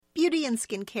and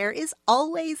skincare is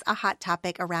always a hot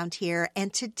topic around here,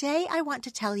 and today I want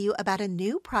to tell you about a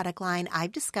new product line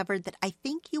I've discovered that I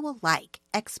think you will like,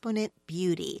 Exponent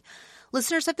Beauty.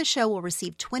 Listeners of the show will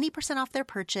receive 20% off their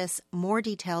purchase. More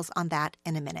details on that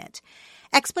in a minute.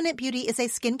 Exponent Beauty is a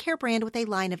skincare brand with a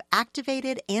line of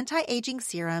activated anti-aging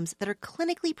serums that are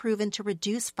clinically proven to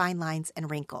reduce fine lines and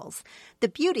wrinkles. The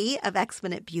beauty of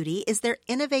Exponent Beauty is their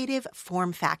innovative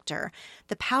form factor.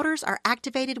 The powders are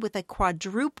activated with a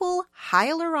quadruple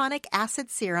hyaluronic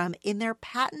acid serum in their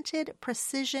patented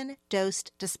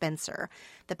precision-dosed dispenser.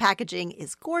 The packaging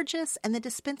is gorgeous, and the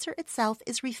dispenser itself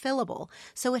is refillable,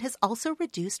 so it has also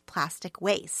reduced plastic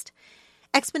waste.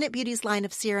 Exponent Beauty's line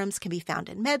of serums can be found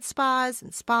in med spas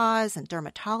and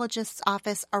dermatologists'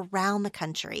 office around the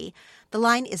country. The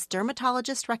line is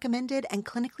dermatologist recommended and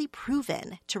clinically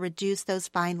proven to reduce those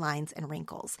fine lines and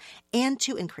wrinkles, and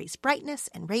to increase brightness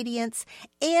and radiance,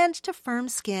 and to firm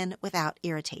skin without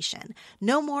irritation.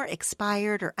 No more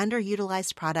expired or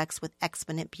underutilized products with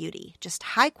Exponent Beauty, just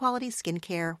high-quality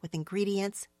skincare with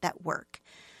ingredients that work.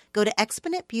 Go to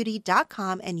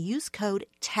exponentbeauty.com and use code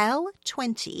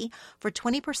TELL20 for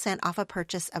 20% off a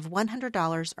purchase of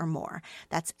 $100 or more.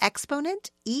 That's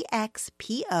Exponent,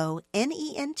 EXPONENT,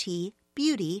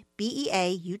 Beauty,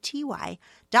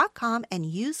 BEAUTY.com, and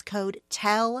use code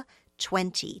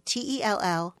TELL20,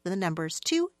 TELL, the numbers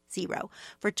 20,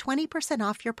 for 20%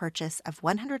 off your purchase of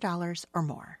 $100 or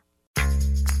more.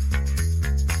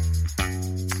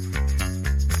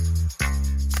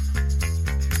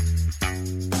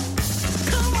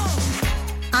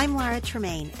 I'm Laura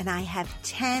Tremaine, and I have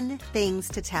 10 things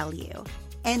to tell you.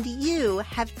 And you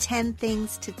have 10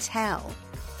 things to tell.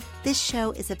 This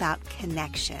show is about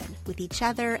connection with each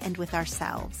other and with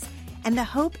ourselves. And the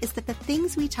hope is that the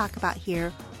things we talk about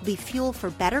here will be fuel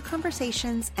for better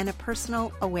conversations and a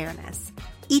personal awareness.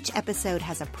 Each episode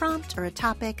has a prompt or a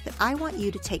topic that I want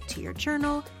you to take to your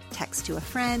journal, text to a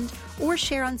friend, or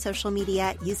share on social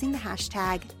media using the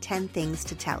hashtag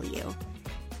 10thingstotellyou.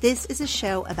 This is a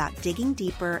show about digging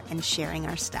deeper and sharing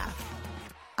our stuff.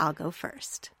 I'll go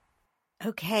first.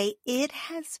 Okay, it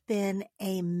has been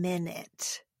a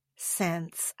minute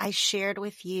since I shared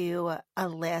with you a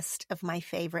list of my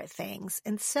favorite things.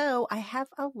 And so I have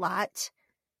a lot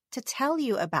to tell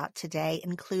you about today,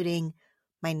 including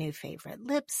my new favorite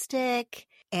lipstick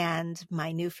and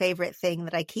my new favorite thing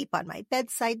that I keep on my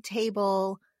bedside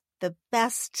table, the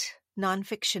best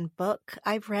nonfiction book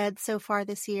I've read so far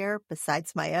this year,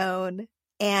 besides my own,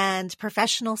 and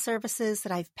professional services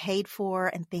that I've paid for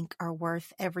and think are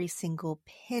worth every single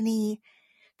penny.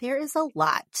 There is a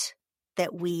lot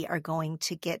that we are going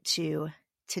to get to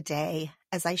today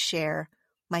as I share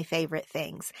my favorite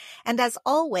things. And as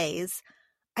always,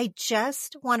 I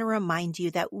just want to remind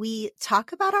you that we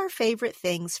talk about our favorite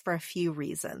things for a few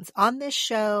reasons on this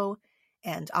show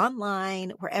and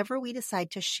online, wherever we decide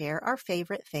to share our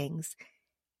favorite things.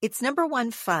 It's number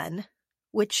one, fun,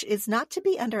 which is not to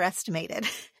be underestimated.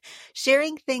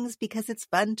 Sharing things because it's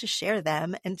fun to share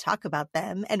them and talk about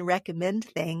them and recommend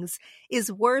things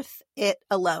is worth it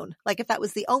alone. Like if that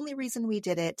was the only reason we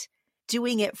did it,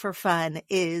 doing it for fun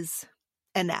is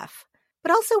enough.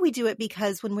 But also we do it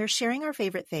because when we're sharing our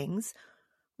favorite things,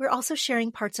 we're also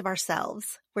sharing parts of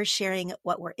ourselves. We're sharing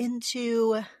what we're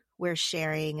into. We're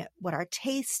sharing what our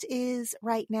taste is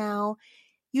right now.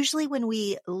 Usually when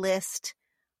we list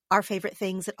our favorite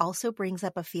things, it also brings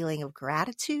up a feeling of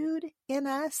gratitude in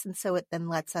us. And so it then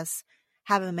lets us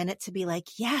have a minute to be like,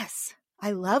 yes,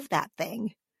 I love that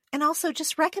thing. And also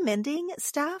just recommending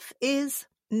stuff is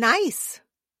nice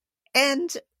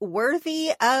and worthy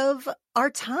of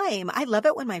our time. I love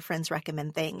it when my friends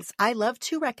recommend things. I love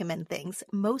to recommend things.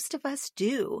 Most of us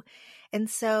do. And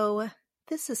so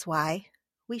this is why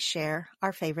we share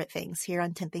our favorite things here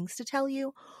on 10 Things to Tell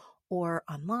You or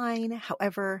online,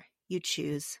 however you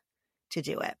choose to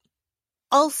do it.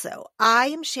 Also, I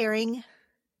am sharing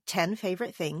 10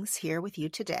 favorite things here with you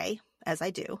today, as I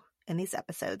do in these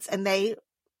episodes, and they,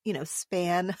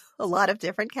 span a lot of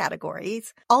different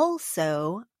categories.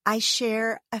 Also, I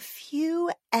share a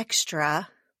few extra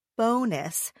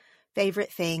bonus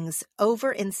favorite things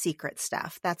over in Secret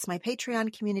Stuff. That's my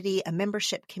Patreon community, a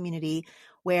membership community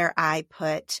where I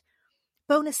put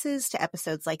bonuses to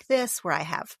episodes like this, where I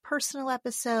have personal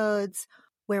episodes,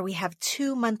 where we have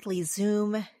 2 monthly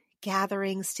Zoom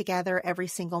gatherings together every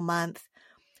single month.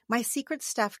 My Secret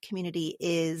Stuff community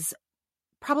is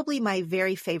probably my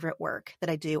very favorite work that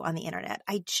I do on the internet.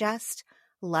 I just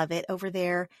love it over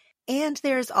there. And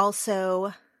there's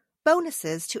also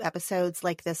bonuses to episodes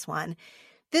like this one.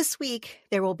 This week,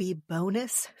 there will be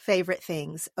bonus favorite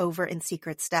things over in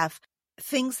Secret Stuff,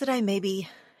 things that I maybe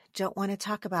don't want to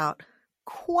talk about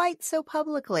quite so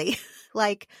publicly,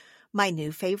 like my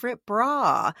new favorite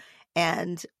bra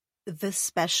and the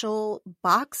special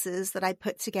boxes that I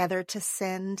put together to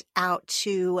send out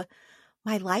to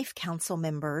my Life Council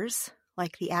members,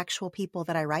 like the actual people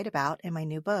that I write about in my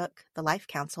new book, The Life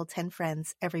Council, 10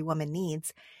 Friends Every Woman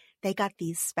Needs. They got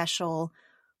these special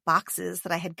boxes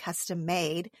that I had custom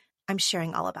made. I'm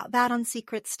sharing all about that on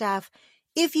Secret Stuff.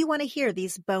 If you want to hear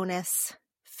these bonus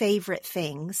favorite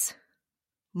things,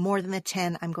 more than the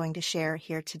 10 I'm going to share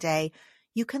here today,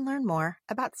 you can learn more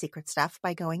about Secret Stuff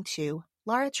by going to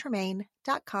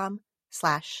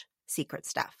lauratremaine.com/secret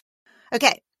stuff.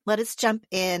 Okay, let us jump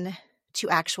in to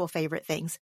actual favorite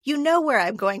things. You know where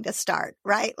I'm going to start,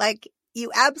 right? Like,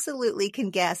 you absolutely can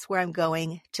guess where I'm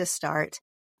going to start.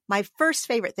 My first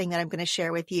favorite thing that I'm going to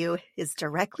share with you is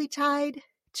directly tied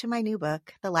to my new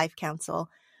book, The Life Council.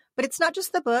 But it's not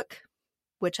just the book,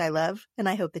 which I love and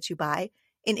I hope that you buy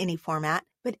in any format,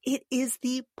 but it is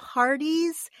the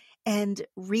parties and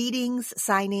readings,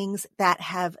 signings that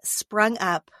have sprung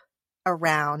up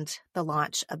around the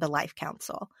launch of the Life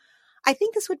Council. I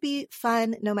think this would be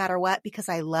fun no matter what, because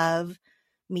I love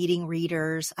meeting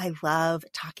readers. I love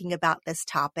talking about this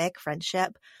topic,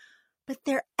 friendship, but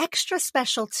they're extra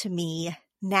special to me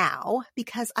now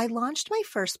because I launched my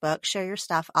first book, Share Your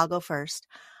Stuff, I'll Go First.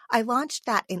 I launched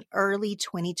that in early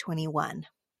 2021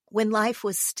 when life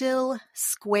was still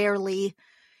squarely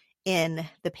in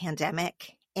the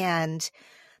pandemic and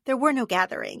there were no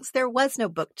gatherings. There was no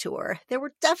book tour. There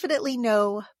were definitely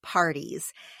no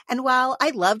parties. And while I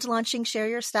loved launching Share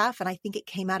Your Stuff, and I think it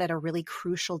came out at a really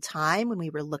crucial time when we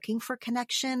were looking for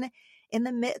connection in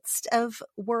the midst of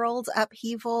world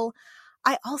upheaval,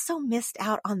 I also missed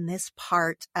out on this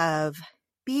part of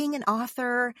being an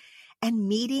author and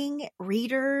meeting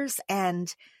readers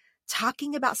and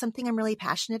talking about something I'm really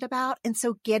passionate about. And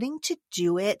so getting to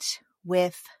do it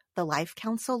with the Life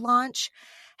Council launch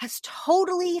has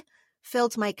totally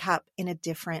filled my cup in a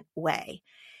different way.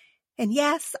 And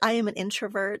yes, I am an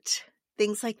introvert.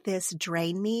 Things like this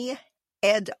drain me.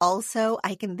 And also,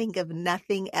 I can think of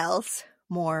nothing else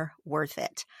more worth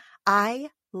it. I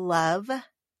love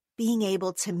being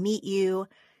able to meet you,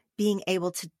 being able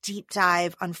to deep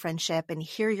dive on friendship and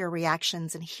hear your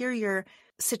reactions and hear your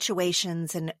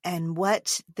situations and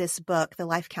what this book, The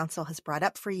Life Council, has brought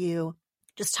up for you.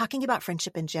 Just talking about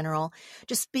friendship in general,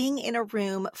 just being in a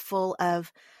room full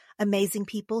of amazing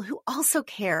people who also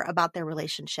care about their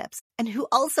relationships and who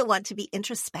also want to be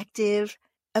introspective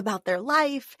about their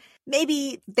life.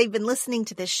 Maybe they've been listening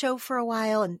to this show for a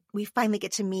while and we finally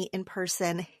get to meet in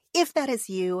person. If that is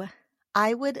you,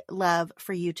 I would love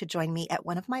for you to join me at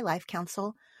one of my Life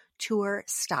Council tour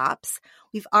stops.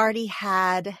 We've already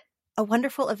had a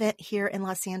wonderful event here in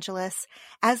Los Angeles.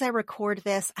 As I record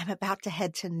this, I'm about to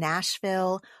head to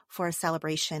Nashville for a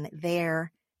celebration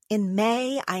there. In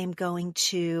May, I am going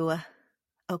to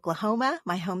Oklahoma,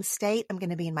 my home state. I'm going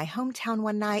to be in my hometown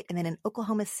one night and then in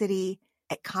Oklahoma City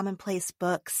at Commonplace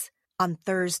Books on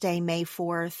Thursday, May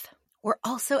 4th. We're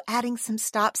also adding some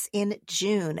stops in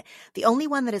June. The only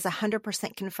one that is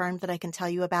 100% confirmed that I can tell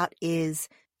you about is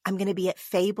I'm going to be at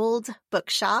Fabled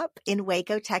Bookshop in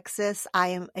Waco, Texas. I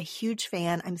am a huge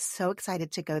fan. I'm so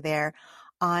excited to go there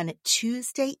on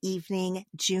Tuesday evening,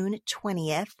 June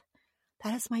 20th.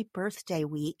 That is my birthday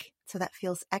week, so that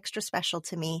feels extra special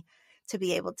to me to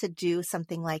be able to do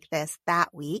something like this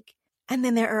that week. And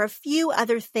then there are a few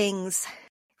other things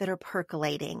that are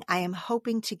percolating. I am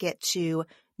hoping to get to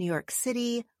New York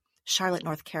City, Charlotte,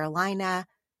 North Carolina,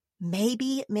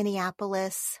 maybe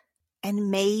Minneapolis,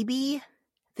 and maybe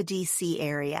the DC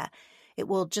area. It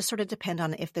will just sort of depend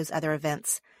on if those other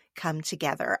events come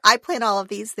together. I plan all of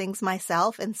these things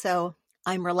myself, and so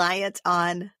I'm reliant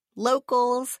on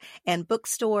locals and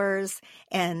bookstores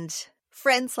and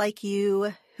friends like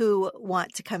you who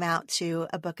want to come out to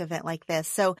a book event like this.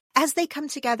 So as they come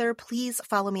together, please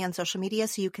follow me on social media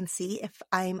so you can see if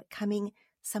I'm coming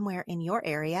somewhere in your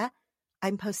area.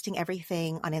 I'm posting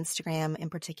everything on Instagram, in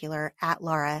particular at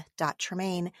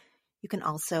laura.tremaine. You can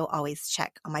also always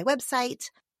check on my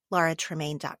website,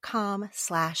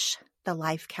 lauratremaine.com/The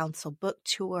Life Council Book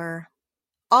Tour.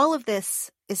 All of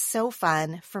this is so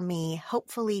fun for me,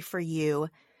 hopefully for you,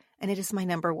 and it is my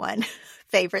number one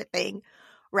favorite thing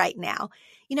right now.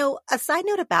 You know, a side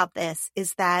note about this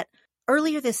is that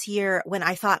earlier this year, when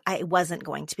I thought I wasn't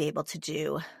going to be able to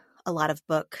do a lot of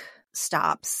book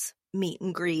stops, meet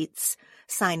and greets,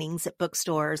 signings at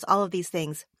bookstores, all of these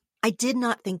things, I did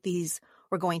not think these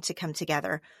were going to come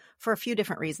together for a few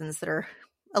different reasons that are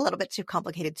a little bit too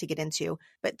complicated to get into,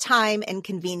 but time and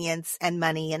convenience and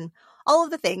money and all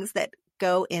of the things that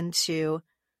go into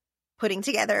putting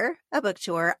together a book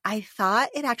tour, I thought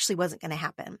it actually wasn't going to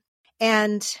happen.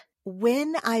 And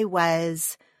when I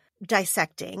was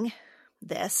dissecting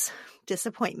this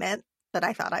disappointment that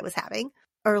I thought I was having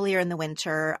earlier in the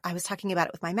winter, I was talking about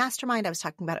it with my mastermind. I was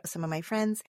talking about it with some of my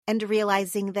friends and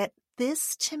realizing that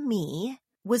this to me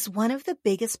was one of the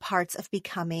biggest parts of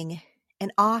becoming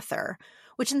an author,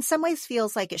 which in some ways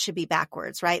feels like it should be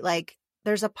backwards, right? Like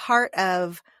there's a part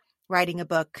of writing a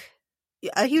book,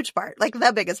 a huge part, like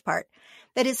the biggest part,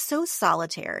 that is so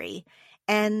solitary.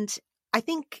 And I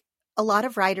think a lot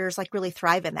of writers like really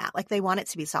thrive in that. Like they want it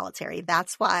to be solitary.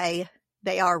 That's why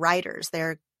they are writers.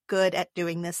 They're good at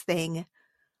doing this thing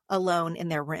alone in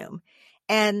their room.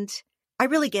 And I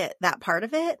really get that part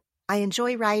of it. I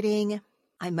enjoy writing.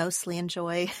 I mostly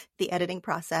enjoy the editing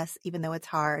process, even though it's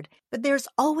hard. But there's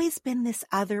always been this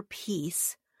other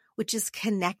piece, which is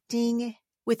connecting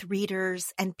with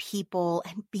readers and people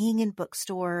and being in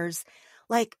bookstores,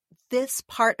 like this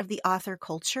part of the author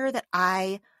culture that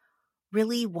I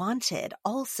really wanted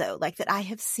also, like that I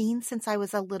have seen since I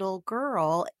was a little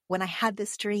girl when I had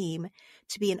this dream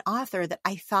to be an author, that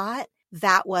I thought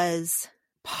that was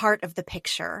part of the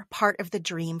picture, part of the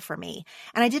dream for me.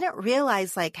 And I didn't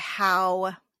realize like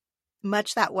how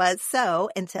much that was so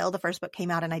until the first book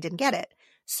came out and I didn't get it.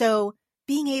 So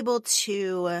being able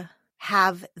to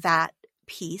have that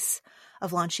piece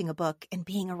of launching a book and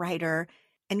being a writer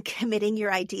and committing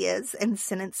your ideas and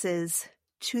sentences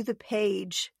to the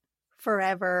page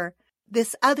forever,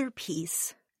 this other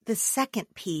piece, the second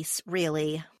piece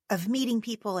really of meeting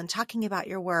people and talking about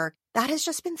your work, that has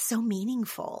just been so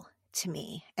meaningful to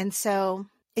me. And so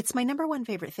it's my number one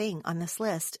favorite thing on this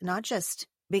list, not just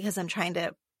because I'm trying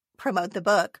to promote the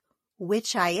book,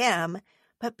 which I am,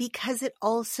 but because it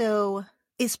also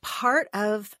is part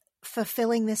of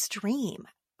fulfilling this dream.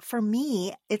 For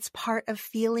me, it's part of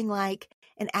feeling like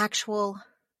an actual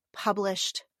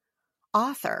published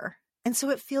author. And so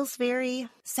it feels very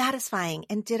satisfying.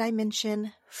 And did I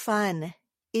mention fun?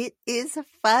 It is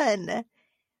fun.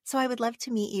 So I would love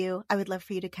to meet you. I would love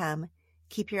for you to come.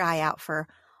 Keep your eye out for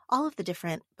all of the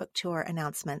different book tour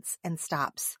announcements and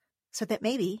stops so that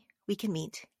maybe we can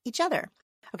meet each other.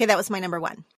 Okay, that was my number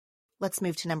one. Let's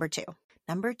move to number two.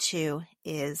 Number two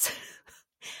is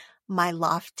my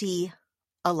lofty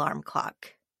alarm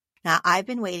clock. Now, I've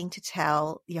been waiting to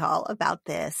tell y'all about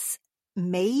this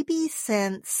maybe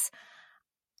since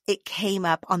it came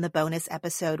up on the bonus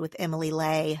episode with Emily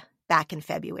Lay back in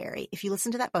February. If you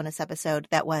listen to that bonus episode,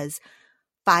 that was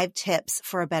 5 tips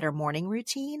for a better morning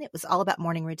routine. It was all about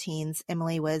morning routines.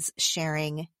 Emily was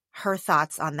sharing her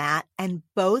thoughts on that. And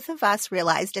both of us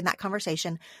realized in that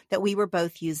conversation that we were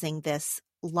both using this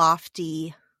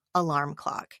lofty alarm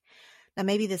clock. Now,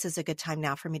 maybe this is a good time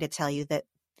now for me to tell you that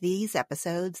these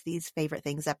episodes, these favorite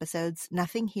things episodes,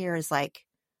 nothing here is like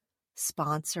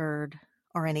sponsored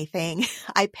or anything.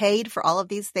 I paid for all of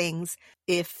these things.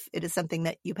 If it is something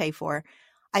that you pay for,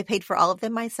 I paid for all of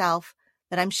them myself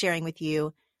that I'm sharing with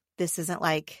you. This isn't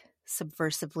like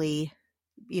subversively,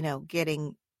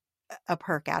 getting a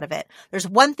perk out of it. There's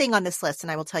one thing on this list,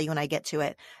 and I will tell you when I get to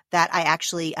it, that I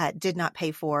actually did not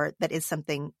pay for. That is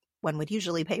something one would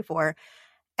usually pay for.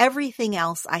 Everything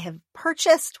else I have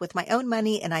purchased with my own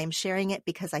money, and I am sharing it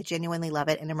because I genuinely love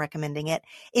it and am recommending it,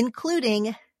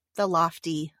 including the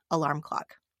lofty alarm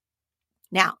clock.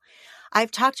 Now,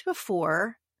 I've talked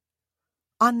before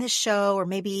on this show, or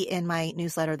maybe in my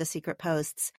newsletter, The Secret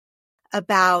Posts,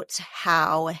 about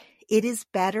how it is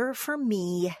better for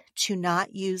me to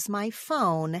not use my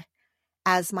phone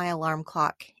as my alarm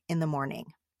clock in the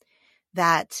morning.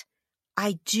 That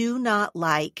I do not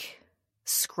like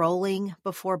scrolling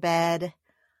before bed.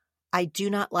 I do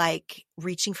not like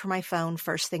reaching for my phone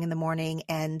first thing in the morning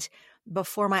and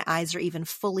before my eyes are even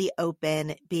fully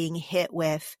open, being hit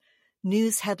with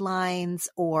news headlines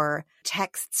or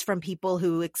texts from people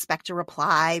who expect a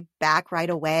reply back right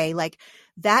away. Like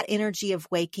that energy of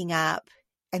waking up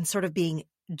and sort of being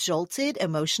jolted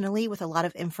emotionally with a lot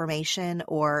of information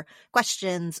or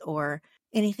questions or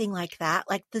anything like that.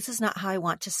 Like this is not how I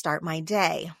want to start my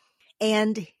day.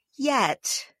 And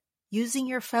yet, using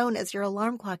your phone as your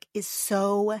alarm clock is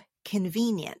so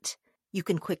convenient. You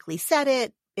can quickly set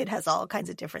it. It has all kinds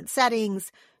of different settings.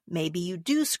 Maybe you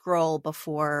do scroll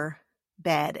before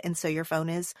bed, and so your phone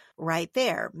is right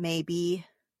there. Maybe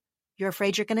you're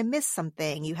afraid you're going to miss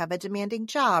something. You have a demanding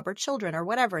job or children or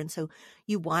whatever, and so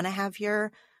you want to have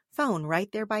your phone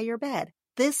right there by your bed.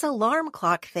 This alarm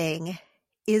clock thing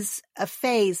is a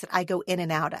phase that I go in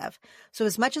and out of. So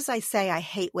as much as I say I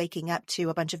hate waking up to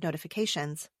a bunch of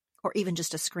notifications or even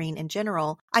just a screen in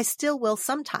general, I still will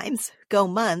sometimes go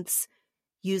months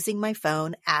using my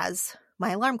phone as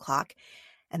my alarm clock.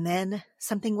 and then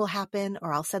something will happen,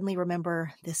 or I'll suddenly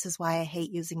remember this is why I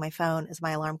hate using my phone as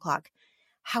my alarm clock.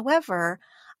 However,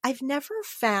 I've never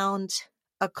found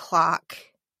a clock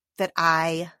that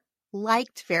I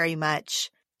liked very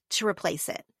much to replace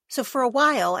it. So for a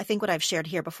while, I think what I've shared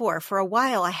here before, for a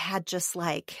while I had just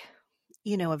like,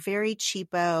 a very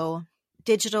cheapo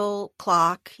digital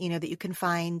clock, that you can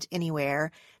find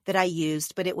anywhere that I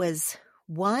used, but it was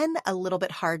one, a little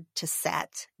bit hard to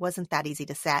set. Wasn't that easy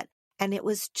to set. And it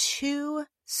was two,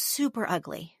 super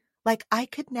ugly. Like I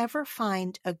could never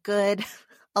find a good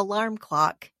alarm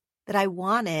clock that I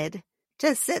wanted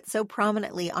to sit so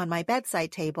prominently on my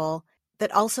bedside table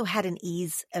that also had an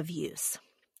ease of use.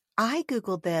 I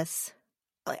Googled this.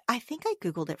 I think I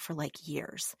Googled it for like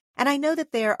years. And I know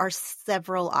that there are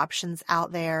several options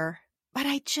out there, but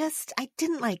I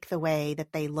didn't like the way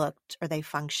that they looked or they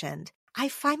functioned. I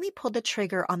finally pulled the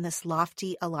trigger on this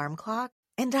Lofty alarm clock,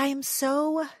 and I am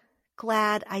so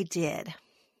glad I did.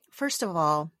 First of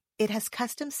all, it has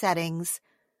custom settings,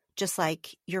 just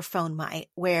like your phone might,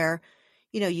 where,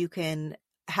 you can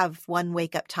have one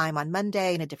wake up time on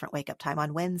Monday and a different wake up time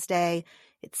on Wednesday.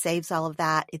 It saves all of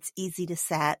that. It's easy to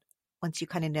set once you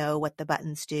kind of know what the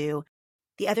buttons do.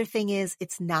 The other thing is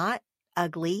it's not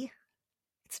ugly.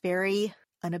 It's very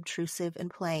unobtrusive and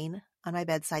plain on my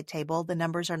bedside table. The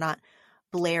numbers are not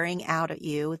blaring out at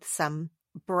you with some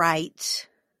bright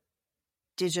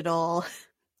digital,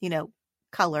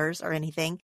 colors or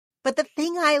anything. But the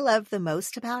thing I love the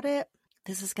most about it,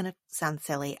 this is going to sound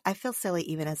silly. I feel silly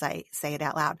even as I say it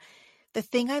out loud. The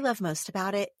thing I love most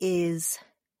about it is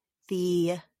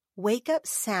the wake up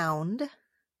sound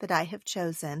that I have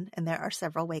chosen, and there are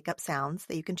several wake up sounds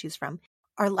that you can choose from,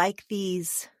 are like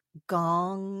these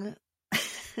gong,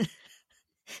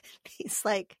 these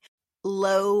like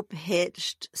low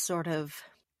pitched sort of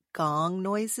gong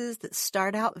noises that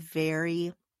start out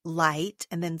very light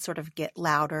and then sort of get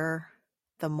louder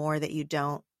the more that you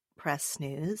don't press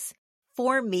snooze.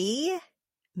 For me,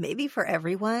 maybe for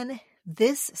everyone,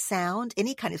 this sound,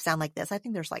 any kind of sound like this, I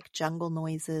think there's like jungle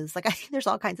noises, like I think there's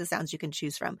all kinds of sounds you can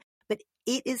choose from, but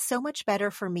it is so much better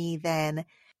for me than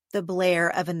the blare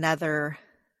of another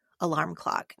alarm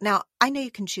clock. Now, I know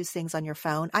you can choose things on your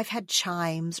phone. I've had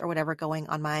chimes or whatever going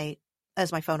on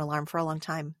as my phone alarm for a long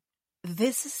time.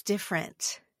 This is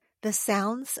different. The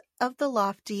sounds of the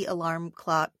Lofty alarm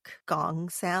clock gong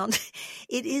sound,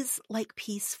 it is like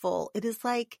peaceful. It is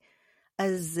like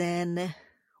a Zen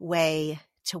way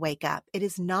to wake up. It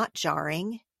is not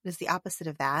jarring. It is the opposite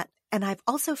of that. And I've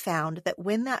also found that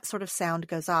when that sort of sound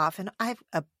goes off, and I have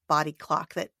a body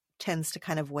clock that tends to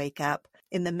kind of wake up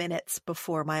in the minutes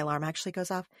before my alarm actually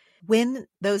goes off, when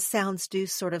those sounds do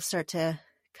sort of start to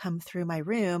come through my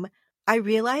room, I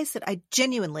realize that I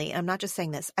genuinely, I'm not just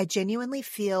saying this, I genuinely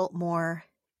feel more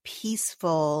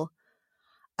peaceful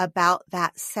about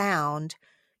that sound,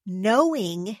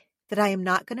 knowing that I am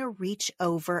not going to reach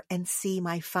over and see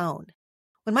my phone.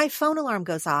 When my phone alarm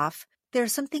goes off,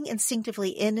 there's something instinctively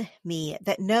in me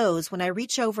that knows when I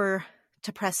reach over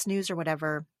to press snooze or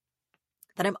whatever,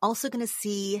 that I'm also going to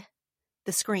see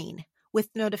the screen with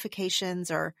notifications,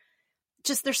 or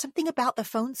just there's something about the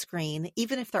phone screen,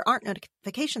 even if there aren't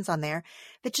notifications on there,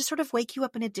 that just sort of wake you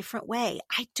up in a different way.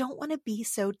 I don't want to be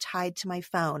so tied to my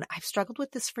phone. I've struggled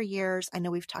with this for years. I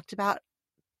know we've talked about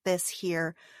this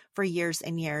here for years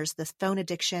and years, this phone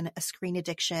addiction, a screen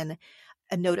addiction,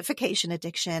 a notification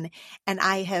addiction. And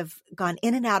I have gone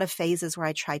in and out of phases where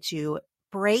I try to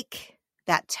break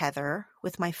that tether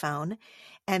with my phone.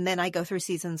 And then I go through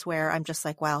seasons where I'm just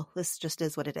like, well, this just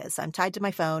is what it is. I'm tied to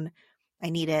my phone. I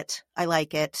need it. I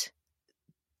like it.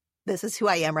 This is who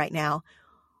I am right now.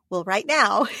 Well, right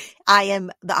now, I am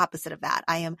the opposite of that.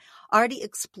 I am already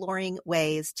exploring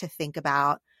ways to think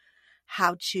about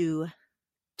how to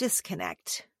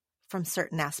disconnect from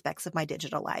certain aspects of my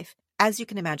digital life. As you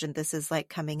can imagine, this is like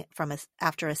coming from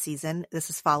after a season. This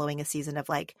is following a season of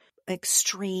like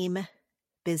extreme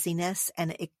busyness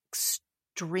and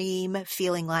extreme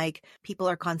feeling like people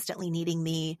are constantly needing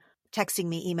me, texting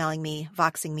me, emailing me,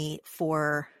 voxing me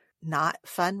for not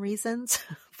fun reasons,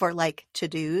 for like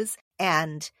to-dos.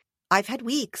 And I've had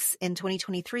weeks in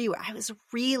 2023 where I was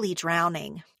really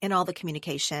drowning in all the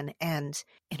communication and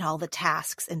in all the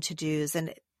tasks and to-dos.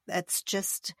 And that's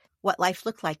just what life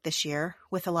looked like this year,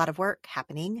 with a lot of work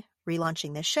happening,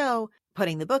 relaunching this show,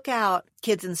 putting the book out,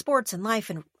 kids and sports and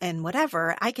life and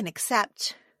whatever. I can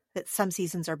accept that some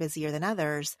seasons are busier than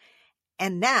others.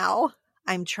 And now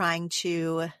I'm trying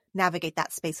to navigate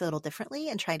that space a little differently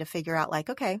and trying to figure out like,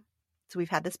 okay, so we've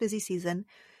had this busy season.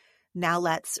 Now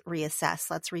let's reassess,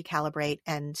 let's recalibrate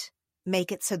and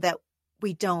make it so that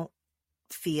we don't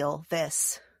feel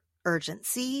this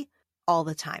urgency all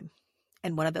the time.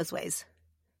 And one of those ways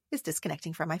is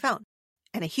disconnecting from my phone.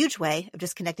 And a huge way of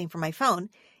disconnecting from my phone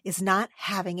is not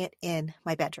having it in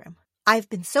my bedroom. I've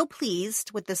been so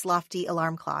pleased with this Lofty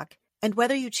alarm clock. And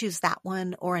whether you choose that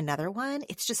one or another one,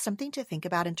 it's just something to think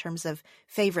about in terms of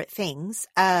favorite things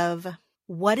of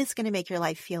what is going to make your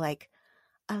life feel like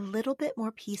a little bit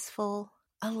more peaceful,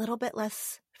 a little bit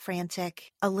less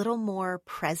frantic, a little more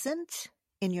present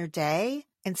in your day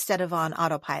instead of on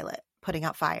autopilot, putting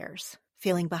out fires,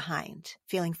 feeling behind,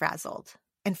 feeling frazzled.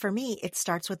 And for me, it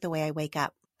starts with the way I wake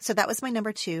up. So that was my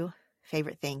number 2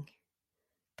 favorite thing,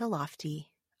 the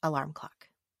Lofty alarm clock.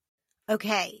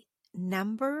 Okay,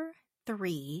 number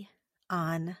 3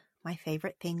 on my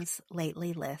favorite things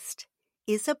lately list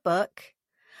is a book,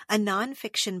 a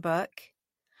nonfiction book.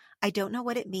 I don't know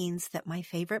what it means that my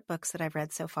favorite books that I've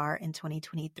read so far in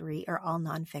 2023 are all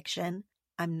nonfiction.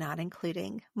 I'm not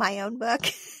including my own book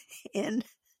in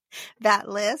that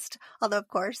list, although of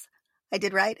course I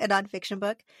did write a nonfiction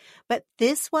book, but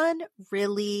this one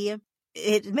really,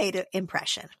 it made an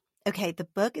impression. Okay, the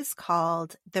book is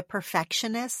called The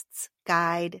Perfectionist's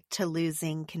Guide to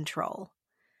Losing Control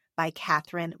by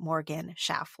Catherine Morgan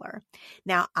Schaffler.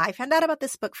 Now, I found out about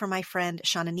this book from my friend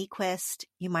Shauna Niequist.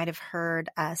 You might have heard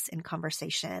us in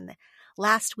conversation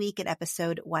last week in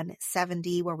episode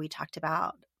 170, where we talked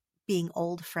about being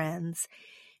old friends.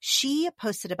 She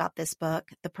posted about this book,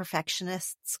 The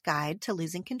Perfectionist's Guide to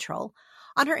Losing Control,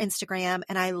 on her Instagram,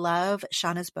 and I love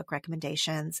Shauna's book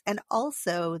recommendations and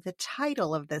also the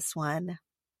title of this one.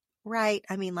 Right?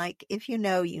 I mean, like, if you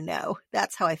know, you know.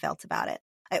 That's how I felt about it.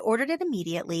 I ordered it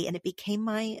immediately, and it became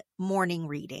my morning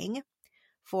reading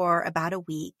for about a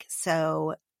week.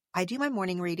 So I do my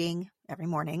morning reading every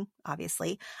morning,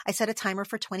 obviously. I set a timer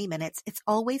for 20 minutes. It's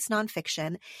always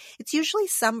nonfiction. It's usually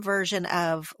some version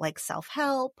of like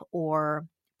self-help or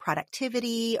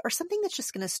productivity or something that's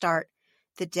just going to start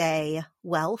the day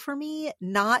well for me,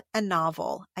 not a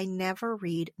novel. I never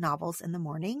read novels in the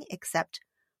morning except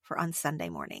for on Sunday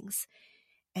mornings.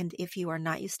 And if you are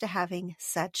not used to having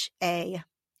such a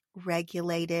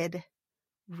regulated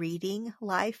reading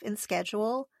life and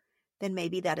schedule, then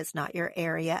maybe that is not your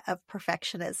area of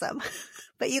perfectionism.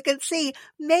 But you can see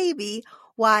maybe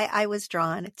why I was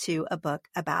drawn to a book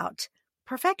about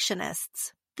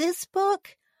perfectionists. This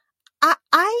book,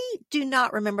 I do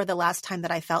not remember the last time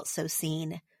that I felt so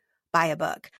seen by a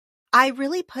book. I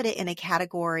really put it in a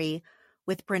category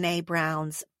with Brené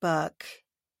Brown's book,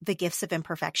 The Gifts of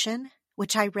Imperfection,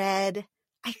 which I read,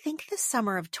 I think the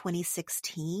summer of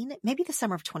 2016, maybe the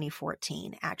summer of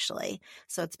 2014, actually.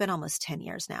 So it's been almost 10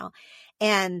 years now.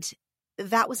 And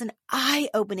that was an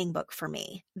eye-opening book for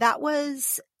me. That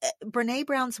was Brené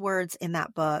Brown's words in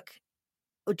that book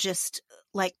just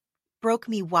like broke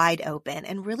me wide open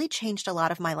and really changed a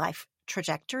lot of my life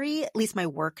trajectory, at least my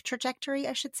work trajectory,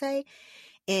 I should say,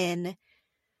 in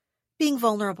being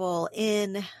vulnerable,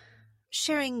 in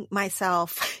sharing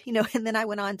myself, and then I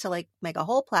went on to like make a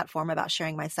whole platform about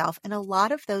sharing myself. And a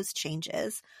lot of those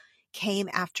changes came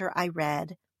after I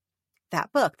read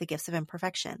that book, The Gifts of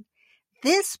Imperfection.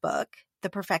 This book, The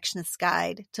Perfectionist's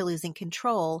Guide to Losing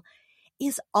Control,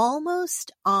 is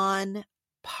almost on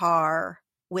par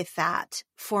with that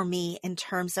for me in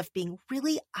terms of being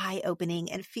really eye-opening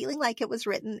and feeling like it was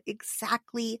written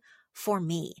exactly for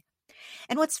me.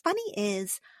 And what's funny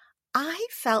is I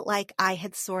felt like I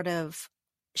had sort of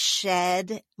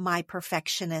shed my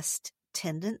perfectionist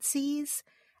tendencies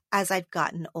as I've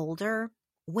gotten older.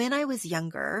 When I was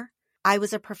younger, I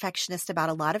was a perfectionist about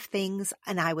a lot of things,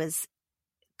 and I was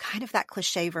kind of that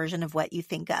cliche version of what you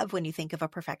think of when you think of a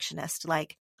perfectionist.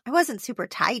 Like, I wasn't super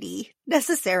tidy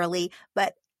necessarily,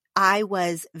 but I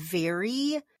was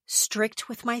very strict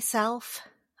with myself.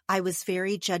 I was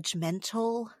very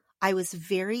judgmental. I was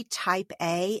very type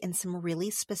A in some really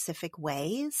specific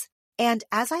ways. And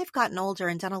as I've gotten older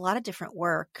and done a lot of different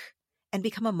work and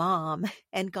become a mom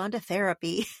and gone to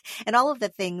therapy and all of the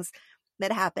things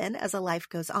that happen as a life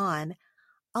goes on,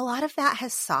 a lot of that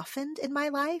has softened in my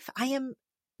life. I am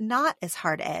not as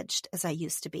hard-edged as I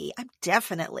used to be. I'm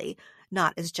definitely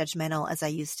not as judgmental as I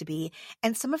used to be.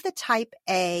 And some of the type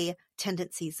A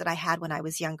tendencies that I had when I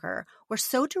was younger were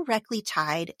so directly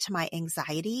tied to my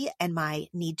anxiety and my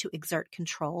need to exert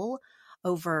control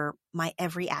over my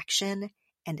every action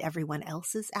and everyone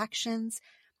else's actions.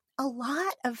 A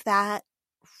lot of that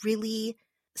really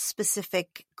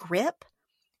specific grip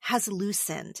has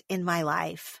loosened in my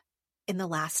life in the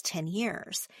last 10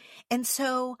 years. And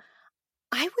so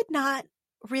I would not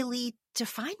really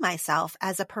define myself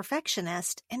as a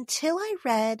perfectionist until I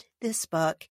read this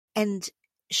book, and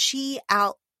she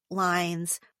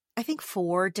outlines, I think,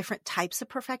 4 different types of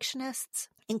perfectionists,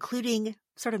 including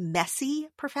sort of messy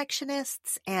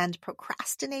perfectionists and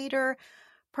procrastinator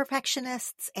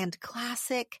perfectionists and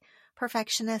classic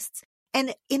perfectionists.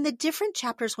 And in the different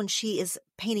chapters, when she is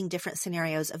painting different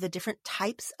scenarios of the different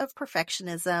types of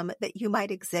perfectionism that you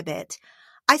might exhibit,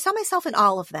 I saw myself in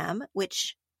all of them,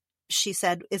 which she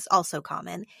said is also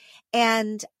common.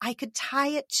 And I could tie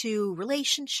it to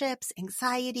relationships,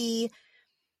 anxiety,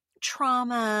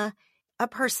 trauma, a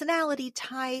personality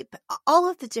type, all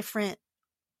of the different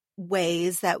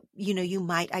ways that, you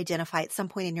might identify at some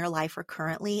point in your life or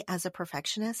currently as a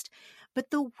perfectionist.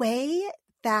 But the way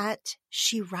that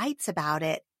she writes about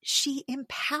it, she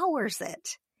empowers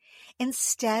it.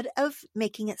 Instead of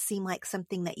making it seem like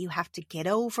something that you have to get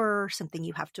over, something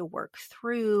you have to work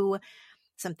through,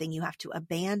 something you have to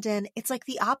abandon, it's like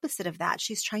the opposite of that.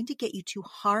 She's trying to get you to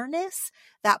harness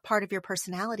that part of your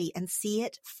personality and see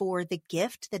it for the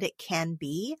gift that it can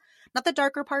be, not the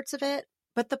darker parts of it,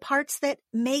 but the parts that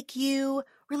make you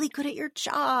really good at your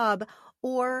job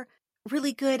or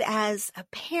really good as a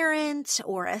parent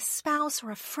or a spouse or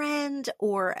a friend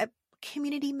or a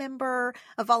community member,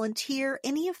 a volunteer,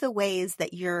 any of the ways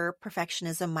that your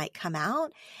perfectionism might come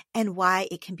out and why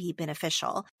it can be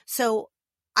beneficial. So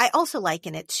I also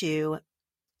liken it to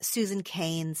Susan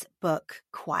Cain's book,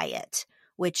 Quiet,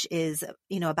 which is,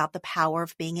 about the power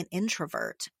of being an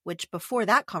introvert, which before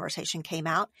that conversation came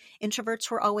out,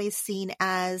 introverts were always seen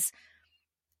as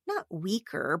not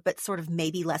weaker, but sort of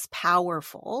maybe less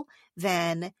powerful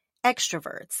than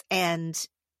extroverts. And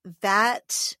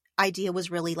that idea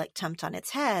was really like tumped on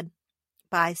its head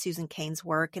by Susan Cain's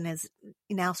work and is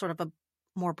now sort of a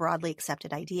more broadly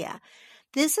accepted idea.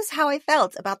 This is how I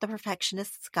felt about The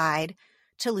Perfectionist's Guide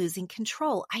to Losing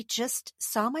Control. I just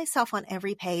saw myself on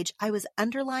every page. I was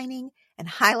underlining and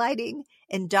highlighting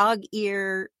and dog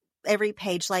ear every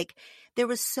page. Like there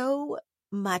was so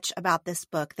much about this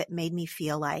book that made me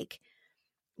feel like,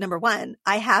 number one,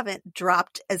 I haven't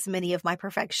dropped as many of my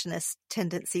perfectionist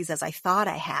tendencies as I thought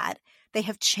I had. They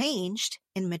have changed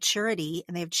in maturity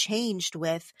and they have changed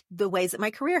with the ways that my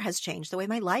career has changed, the way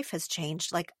my life has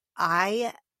changed. Like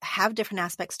I have different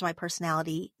aspects to my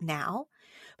personality now,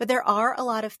 but there are a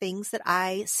lot of things that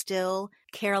I still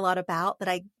care a lot about that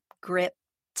I grip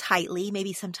tightly,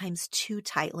 maybe sometimes too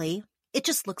tightly. It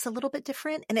just looks a little bit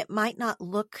different and it might not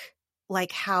look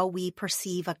like how we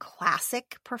perceive a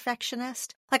classic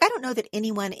perfectionist. Like I don't know that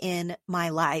anyone in my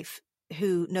life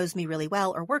who knows me really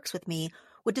well or works with me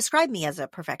would describe me as a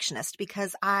perfectionist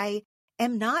because I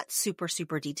am not super,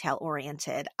 super detail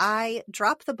oriented. I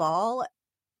drop the ball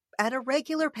at a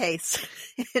regular pace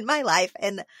in my life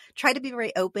and try to be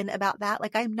very open about that.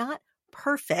 Like I'm not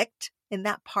perfect in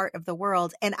that part of the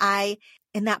world and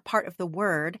in that part of the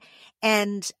word.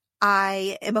 And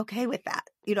I am okay with that.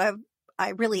 I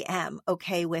really am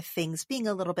okay with things being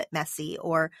a little bit messy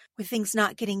or with things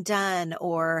not getting done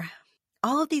or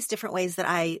all of these different ways that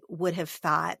I would have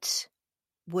thought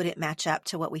wouldn't match up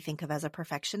to what we think of as a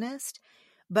perfectionist.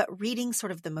 But reading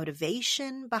sort of the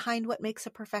motivation behind what makes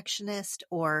a perfectionist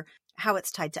or how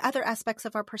it's tied to other aspects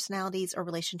of our personalities or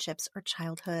relationships or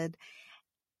childhood,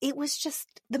 it was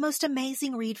just the most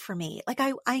amazing read for me. Like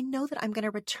I know that I'm going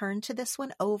to return to this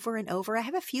one over and over. I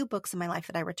have a few books in my life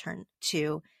that I return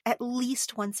to at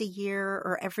least once a year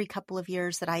or every couple of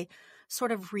years that I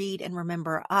sort of read and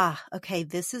remember, okay,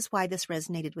 this is why this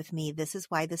resonated with me. This is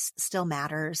why this still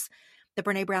matters. The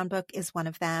Brené Brown book is one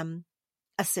of them.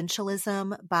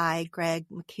 Essentialism by Greg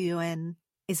McKeown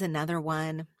is another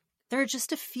one. There are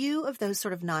just a few of those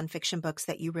sort of nonfiction books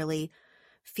that you really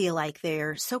feel like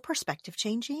they're so perspective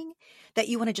changing that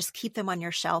you want to just keep them on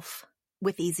your shelf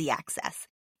with easy access.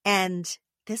 And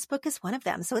this book is one of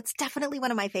them. So it's definitely one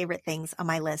of my favorite things on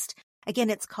my list. Again,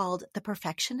 it's called The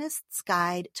Perfectionist's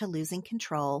Guide to Losing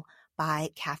Control by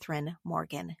Catherine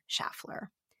Morgan Schaffler.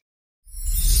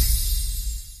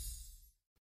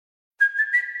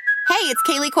 Hey, it's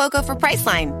Kaylee Cuoco for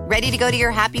Priceline. Ready to go to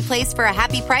your happy place for a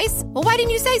happy price? Well, why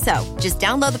didn't you say so? Just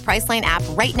download the Priceline app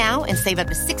right now and save up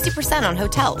to 60% on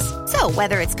hotels. So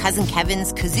whether it's Cousin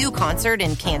Kevin's Kazoo Concert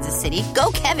in Kansas City,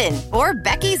 go Kevin, or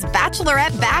Becky's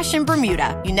Bachelorette Bash in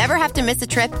Bermuda, you never have to miss a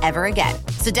trip ever again.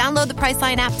 So download the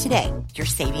Priceline app today. Your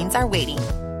savings are waiting.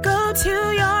 Go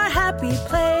to your happy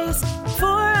place for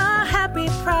a happy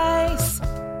price.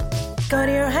 Go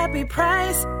to your happy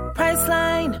price,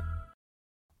 Priceline.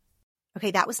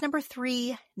 Okay, that was number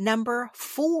 3. Number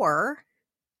 4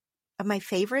 of my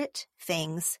favorite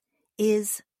things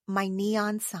is my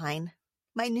neon sign,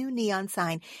 my new neon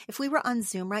sign. If we were on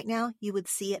Zoom right now, you would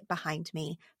see it behind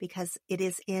me because it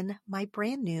is in my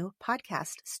brand new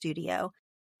podcast studio.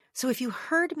 So if you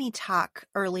heard me talk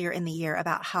earlier in the year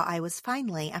about how I was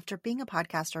finally, after being a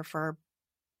podcaster for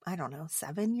I don't know,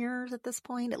 7 years at this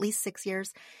point, at least 6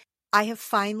 years, I have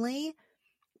finally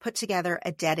put together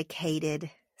a dedicated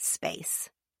space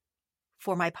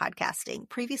for my podcasting.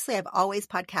 Previously, I've always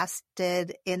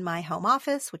podcasted in my home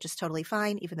office, which is totally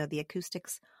fine, even though the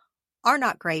acoustics are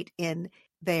not great in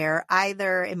there,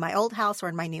 either in my old house or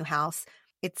in my new house.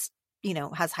 It's,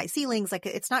 has high ceilings. Like,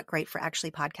 it's not great for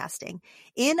actually podcasting.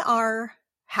 In our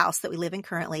house that we live in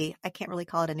currently, I can't really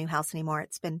call it a new house anymore.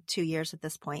 It's been 2 years at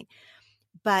this point.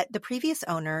 But the previous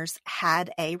owners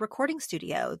had a recording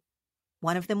studio.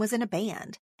 One of them was in a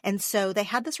band. And so they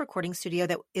had this recording studio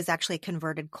that is actually a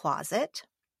converted closet.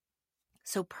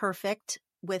 So perfect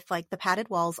with like the padded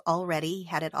walls already,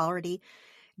 had it already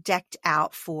decked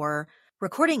out for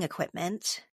recording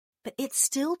equipment. But it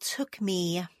still took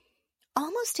me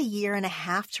almost a year and a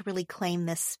half to really claim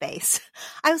this space.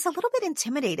 I was a little bit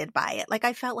intimidated by it. Like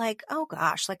I felt like, oh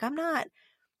gosh, like I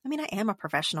am a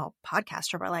professional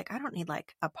podcaster, but like I don't need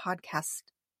like a podcast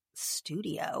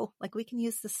studio. Like we can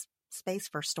use this space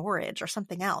for storage or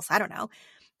something else. I don't know.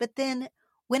 But then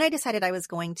when I decided I was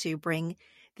going to bring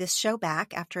this show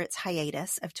back after its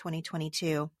hiatus of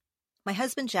 2022, my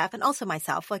husband, Jeff, and also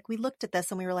myself, like we looked at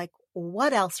this and we were like,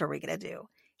 what else are we going to do?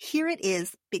 Here it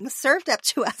is being served up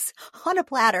to us on a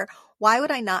platter. Why would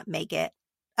I not make it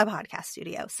a podcast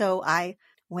studio? So I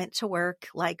went to work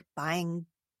like buying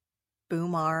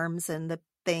boom arms and the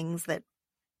things that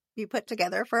you put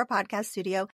together for a podcast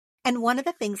studio. And one of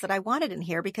the things that I wanted in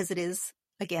here, because it is,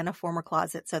 again, a former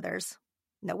closet, so there's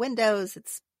no windows,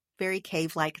 it's very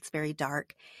cave-like, it's very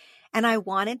dark. And I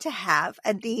wanted to have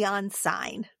a neon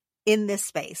sign in this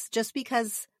space just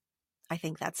because I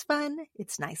think that's fun.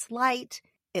 It's nice light.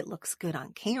 It looks good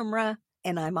on camera.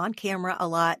 And I'm on camera a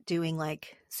lot doing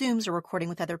like Zooms or recording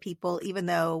with other people, even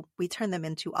though we turn them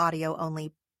into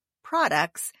audio-only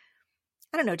products.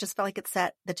 I don't know, just felt like it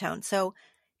set the tone. So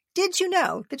did you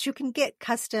know that you can get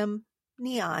custom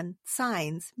neon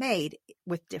signs made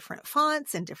with different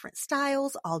fonts and different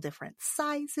styles, all different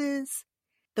sizes?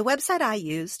 The website I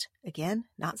used, again,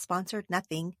 not sponsored,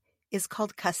 nothing, is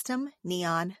called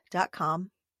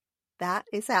customneon.com. That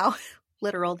is how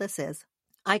literal this is.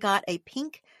 I got a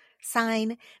pink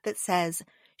sign that says,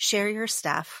 share your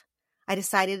stuff. I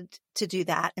decided to do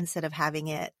that instead of having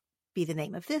it be the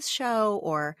name of this show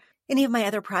or any of my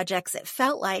other projects. It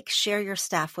felt like share your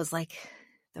stuff was like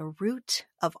the root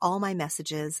of all my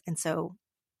messages. And so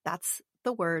that's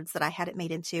the words that I had it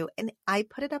made into. And I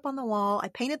put it up on the wall. I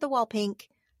painted the wall pink.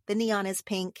 The neon is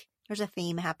pink. There's a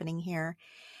theme happening here.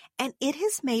 And it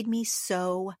has made me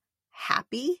so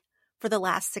happy for the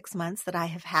last 6 months that I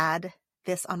have had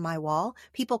this on my wall.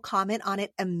 People comment on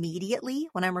it immediately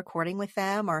when I'm recording with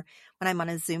them or when I'm on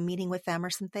a Zoom meeting with them or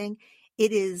something.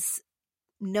 It is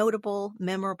notable,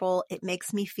 memorable. It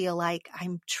makes me feel like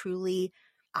I'm truly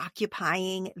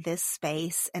occupying this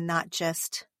space and not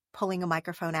just pulling a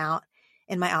microphone out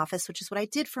in my office, which is what I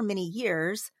did for many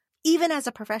years, even as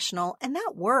a professional. And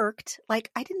that worked.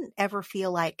 Like I didn't ever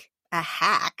feel like a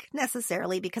hack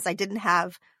necessarily because I didn't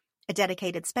have a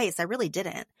dedicated space. I really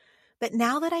didn't. But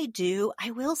now that I do,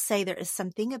 I will say there is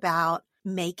something about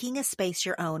making a space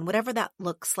your own, whatever that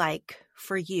looks like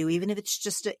for you, even if it's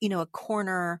just a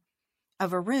corner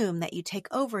of a room that you take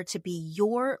over to be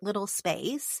your little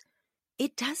space,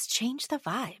 it does change the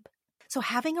vibe. So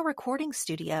having a recording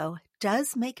studio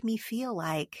does make me feel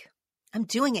like I'm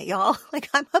doing it, y'all. Like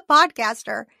I'm a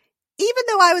podcaster. Even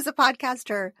though I was a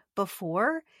podcaster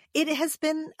before, it has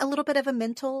been a little bit of a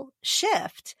mental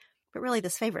shift. But really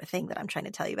this favorite thing that I'm trying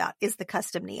to tell you about is the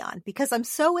custom neon because I'm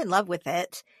so in love with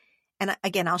it. And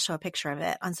again, I'll show a picture of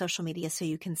it on social media so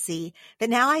you can see that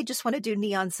now I just want to do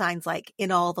neon signs like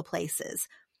in all the places.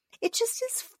 It just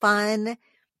is fun.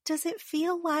 Does it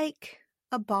feel like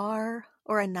a bar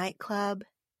or a nightclub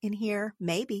in here?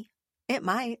 Maybe. It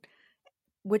might,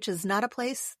 which is not a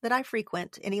place that I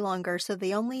frequent any longer. So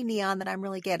the only neon that I'm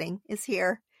really getting is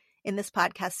here in this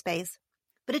podcast space.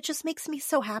 But it just makes me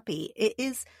so happy. It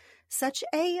is such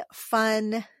a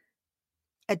fun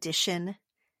addition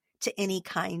to any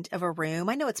kind of a room.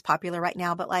 I know it's popular right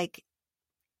now, but like,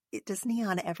 does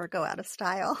neon ever go out of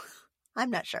style? I'm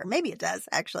not sure. Maybe it does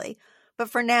actually. But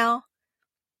for now,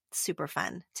 super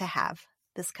fun to have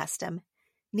this custom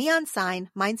neon sign.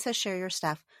 Mine says share your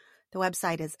stuff. The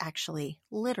website is actually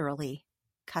literally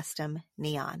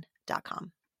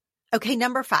customneon.com. Okay,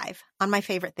 number 5 on my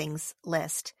favorite things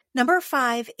list. Number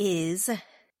 5 is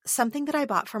something that I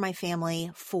bought for my family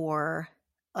for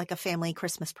like a family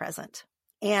Christmas present.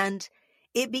 And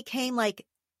it became like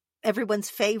everyone's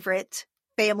favorite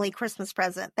family Christmas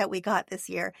present that we got this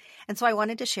year. And so I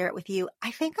wanted to share it with you.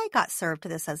 I think I got served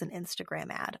this as an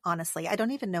Instagram ad, honestly. I don't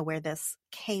even know where this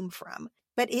came from.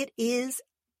 but it is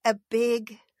a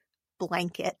big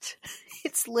blanket.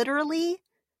 It's literally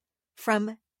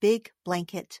from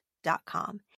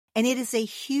bigblanket.com. And it is a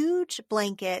huge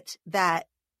blanket that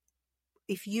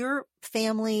if your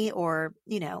family or,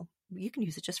 you can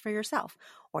use it just for yourself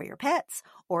or your pets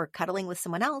or cuddling with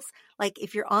someone else. Like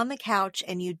if you're on the couch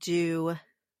and you do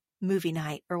movie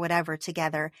night or whatever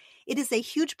together, it is a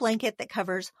huge blanket that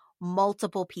covers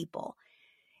multiple people.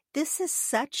 This is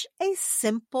such a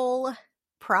simple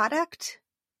product.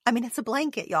 I mean, it's a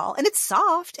blanket, y'all, and it's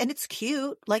soft and it's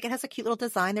cute. Like it has a cute little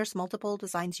design. There's multiple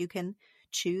designs you can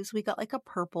choose. We got like a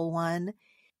purple one,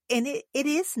 and it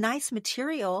is nice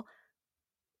material.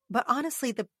 But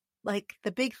honestly, the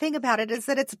big thing about it is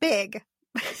that it's big.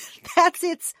 That's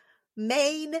its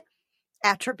main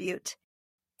attribute.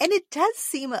 And it does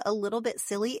seem a little bit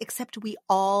silly, except we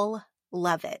all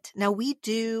love it. Now, we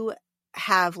do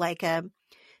have like a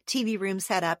TV room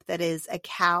set up that is a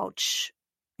couch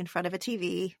in front of a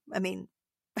TV. I mean,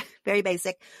 very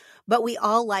basic. But we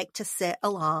all like to sit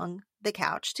along the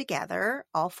couch together,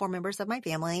 all 4 members of my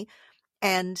family,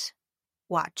 and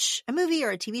watch a movie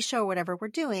or a TV show or whatever we're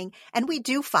doing. And we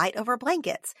do fight over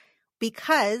blankets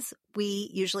because we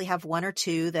usually have 1 or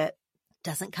 2 that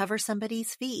doesn't cover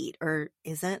somebody's feet or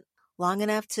isn't long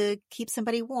enough to keep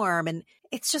somebody warm. And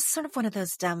it's just sort of one of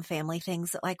those dumb family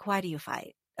things that, like, why do you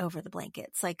fight over the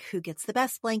blankets? Like, who gets the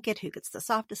best blanket? Who gets the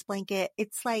softest blanket?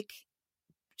 It's like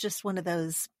just one of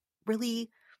those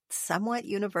really somewhat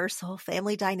universal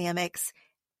family dynamics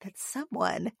that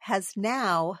someone has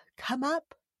now come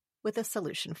up with a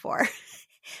solution for.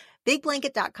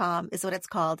 Bigblanket.com is what it's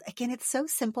called. Again, it's so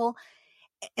simple.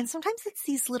 And sometimes it's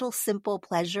these little simple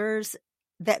pleasures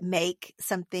that make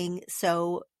something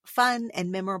so fun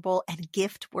and memorable and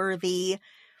gift worthy.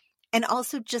 And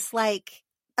also just like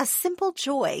a simple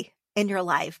joy in your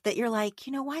life that you're like,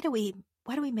 why do we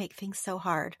make things so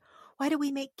hard? Why do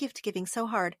we make gift giving so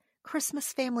hard?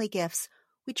 Christmas family gifts.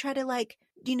 We try to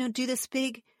do this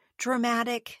big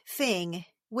dramatic thing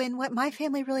when what my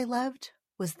family really loved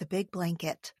was the big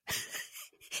blanket.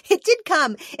 It did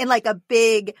come in like a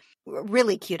big,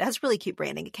 really cute, it has really cute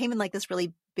branding. It came in like this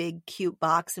really big, cute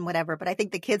box and whatever. But I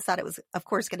think the kids thought it was, of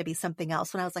course, going to be something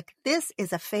else. When I was like, this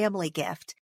is a family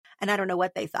gift. And I don't know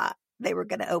what they thought they were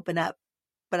going to open up,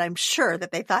 but I'm sure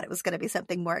that they thought it was going to be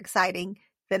something more exciting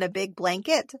than a big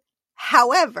blanket.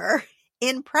 However,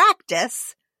 in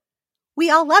practice, we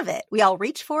all love it. We all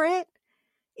reach for it.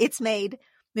 It's made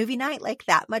movie night like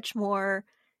that much more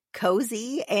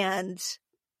cozy, and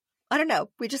I don't know,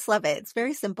 we just love it. It's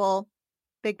very simple.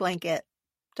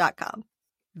 Bigblanket.com.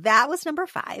 That was number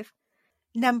 5.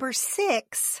 Number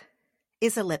 6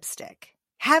 is a lipstick.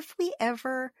 Have we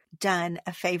ever done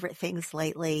a favorite things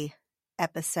lately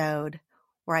episode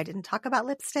where I didn't talk about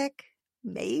lipstick?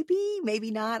 Maybe,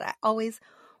 maybe not. I always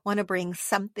want to bring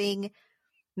something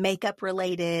makeup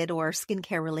related or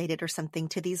skincare related or something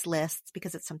to these lists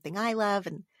because it's something I love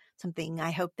and something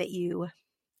I hope that you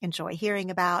enjoy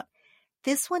hearing about.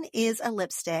 This one is a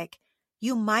lipstick.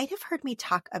 You might have heard me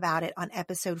talk about it on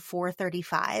episode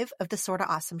 435 of the Sorta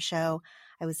Awesome show.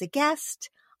 I was a guest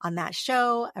on that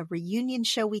show, a reunion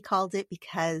show we called it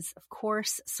because, of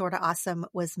course, Sorta Awesome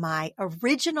was my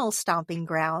original stomping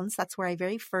grounds. That's where I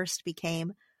very first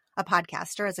became a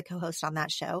podcaster as a co-host on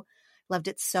that show. Loved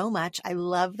it so much. I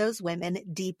love those women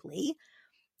deeply.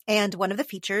 And one of the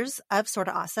features of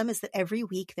Sorta Awesome is that every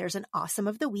week there's an Awesome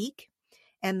of the Week,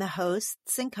 and the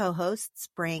hosts and co-hosts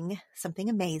bring something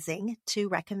amazing to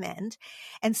recommend.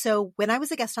 And so when I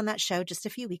was a guest on that show just a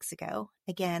few weeks ago,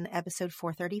 again, episode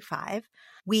 435,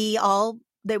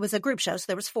 there was a group show, so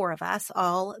there was 4 of us,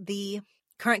 all the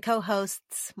current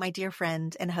co-hosts, my dear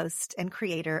friend and host and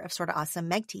creator of Sorta Awesome,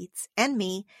 Meg Tietz, and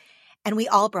me, and we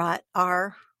all brought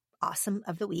our Awesome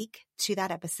of the Week to that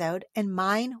episode. And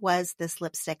mine was this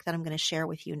lipstick that I'm going to share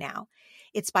with you now.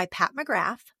 It's by Pat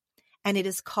McGrath, and it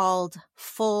is called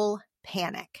Full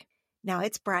Panic. Now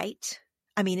it's bright.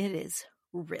 I mean, it is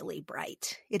really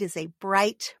bright. It is a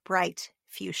bright, bright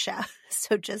fuchsia.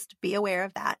 So just be aware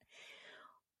of that.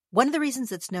 One of the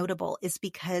reasons it's notable is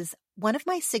because one of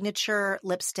my signature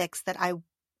lipsticks that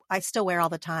I still wear all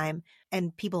the time,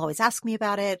 and people always ask me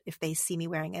about it if they see me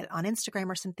wearing it on Instagram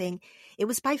or something. It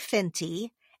was by Fenty,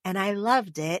 and I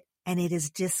loved it, and it is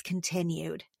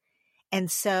discontinued. And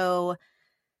so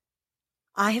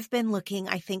I have been looking,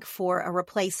 I think, for a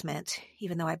replacement,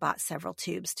 even though I bought several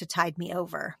tubes to tide me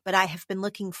over. But I have been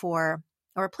looking for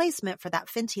a replacement for that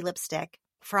Fenty lipstick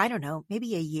for, I don't know,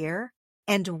 maybe a year.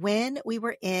 And when we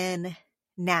were in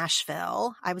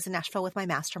Nashville, I was in Nashville with my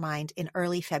mastermind in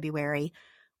early February.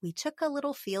 We took a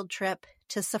little field trip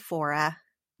to Sephora,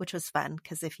 which was fun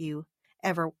because if you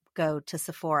ever go to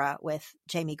Sephora with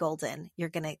Jamie Golden, you're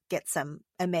going to get some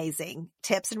amazing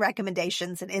tips and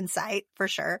recommendations and insight for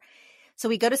sure. So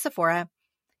we go to Sephora,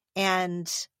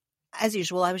 and as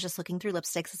usual, I was just looking through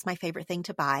lipsticks. It's my favorite thing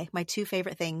to buy. My two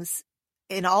favorite things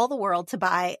in all the world to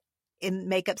buy in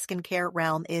makeup skincare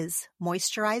realm is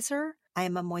moisturizer. I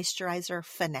am a moisturizer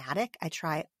fanatic. I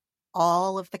try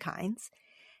all of the kinds.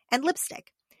 And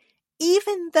lipstick.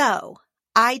 Even though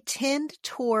I tend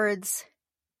towards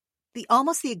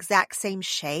almost the exact same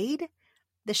shade,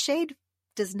 the shade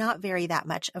does not vary that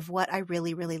much of what I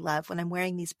really, really love when I'm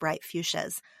wearing these bright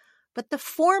fuchsias. But the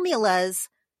formulas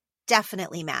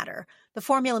definitely matter. The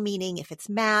formula meaning if it's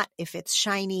matte, if it's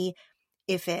shiny,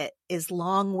 if it is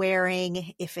long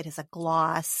wearing, if it is a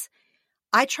gloss.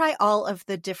 I try all of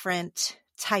the different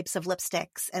types of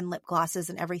lipsticks and lip glosses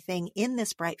and everything in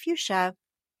this bright fuchsia,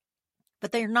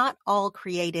 but they're not all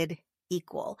created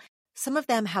equal. Some of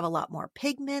them have a lot more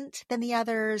pigment than the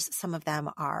others. Some of them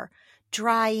are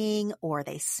drying, or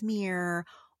they smear,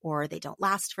 or they don't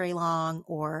last very long,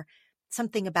 or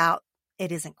something about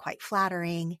it isn't quite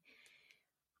flattering.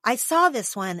 I saw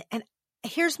this one, and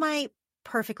here's my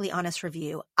perfectly honest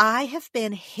review. I have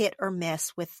been hit or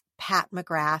miss with Pat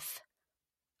McGrath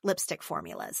lipstick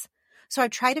formulas. So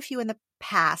I've tried a few in the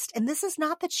past, and this is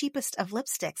not the cheapest of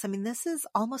lipsticks. I mean, this is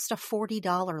almost a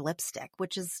 $40 lipstick,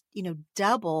 which is,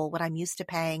 double what I'm used to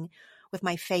paying with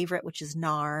my favorite, which is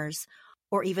NARS,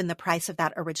 or even the price of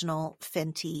that original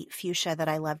Fenty fuchsia that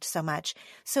I loved so much.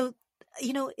 So,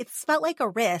 it's felt like a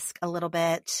risk a little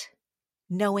bit,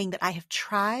 knowing that I have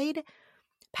tried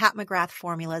Pat McGrath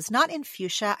formulas, not in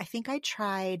fuchsia. I think I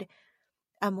tried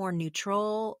a more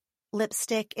neutral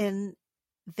lipstick in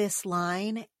this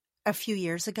line a few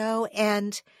years ago,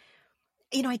 and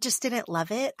I just didn't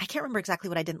love it. I can't remember exactly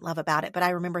what I didn't love about it, but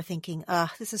I remember thinking,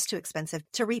 this is too expensive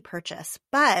to repurchase.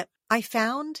 But I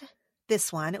found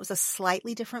this one. It was a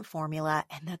slightly different formula,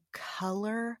 and the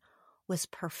color was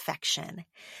perfection.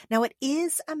 Now, it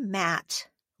is a matte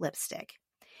lipstick,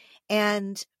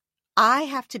 and I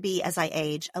have to be, as I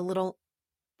age, a little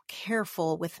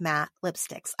careful with matte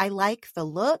lipsticks. I like the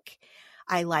look.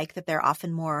 I like that they're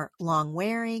often more long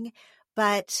wearing,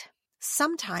 but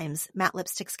sometimes matte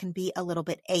lipsticks can be a little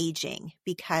bit aging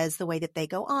because the way that they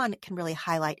go on, it can really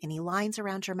highlight any lines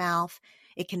around your mouth.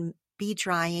 It can be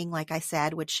drying, like I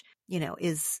said, which,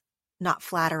 is not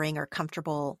flattering or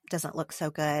comfortable, doesn't look so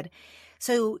good.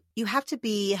 So you have to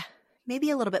be maybe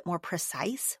a little bit more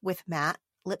precise with matte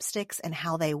lipsticks and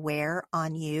how they wear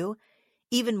on you,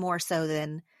 even more so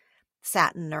than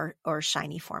satin or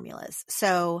shiny formulas.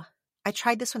 So I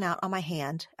tried this one out on my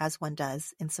hand, as one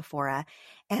does in Sephora,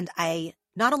 and I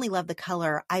not only loved the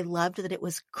color, I loved that it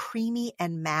was creamy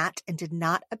and matte and did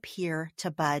not appear to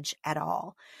budge at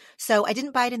all. So I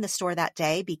didn't buy it in the store that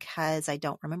day because I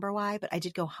don't remember why, but I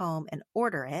did go home and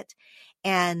order it.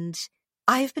 And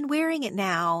I've been wearing it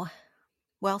now,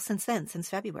 since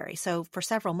February. So for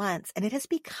several months, and it has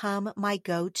become my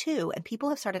go-to. And people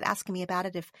have started asking me about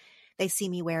it if they see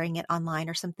me wearing it online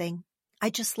or something. I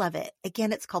just love it.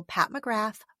 Again, it's called Pat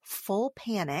McGrath Full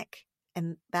Panic,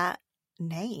 and that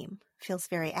name feels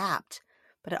very apt,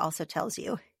 but it also tells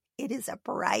you it is a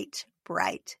bright,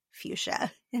 bright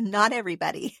fuchsia, and not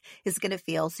everybody is going to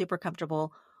feel super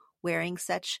comfortable wearing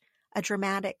such a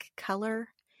dramatic color.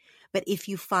 But if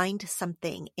you find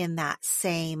something in that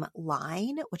same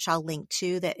line, which I'll link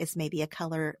to, that is maybe a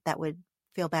color that would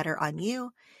feel better on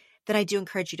you, then I do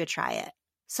encourage you to try it.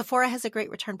 Sephora has a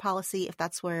great return policy if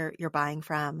that's where you're buying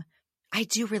from. I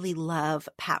do really love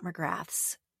Pat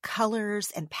McGrath's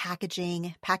colors and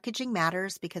packaging. Packaging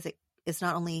matters because it is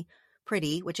not only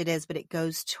pretty, which it is, but it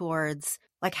goes towards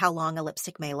like how long a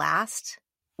lipstick may last.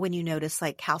 When you notice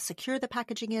like how secure the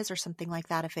packaging is or something like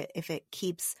that, if it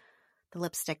keeps the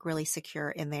lipstick really secure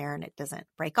in there and it doesn't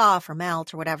break off or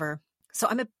melt or whatever. So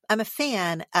I'm a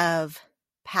fan of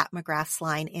Pat McGrath's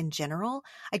line in general.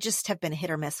 I just have been hit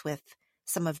or miss with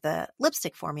some of the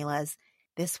lipstick formulas.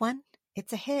 This one,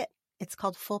 it's a hit. It's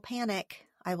called Full Panic.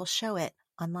 I will show it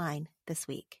online this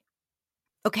week.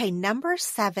 Okay, number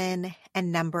 7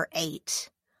 and number 8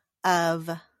 of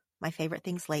my favorite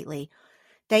things lately.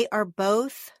 They are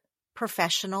both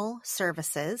professional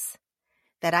services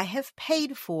that I have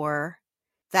paid for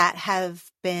that have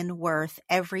been worth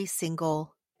every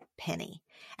single penny.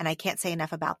 And I can't say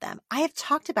enough about them. I have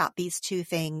talked about these two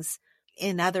things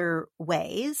in other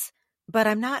ways, but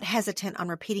I'm not hesitant on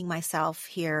repeating myself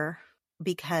here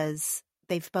because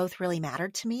they've both really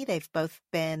mattered to me. They've both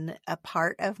been a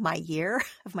part of my year,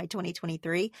 of my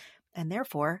 2023, and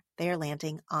therefore they are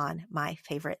landing on my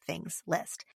favorite things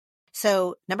list.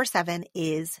 So number 7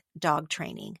 is dog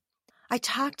training. I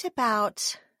talked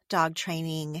about dog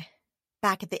training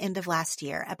back at the end of last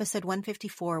year. Episode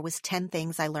 154 was 10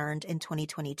 things I learned in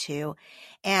 2022.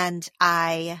 And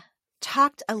I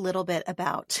talked a little bit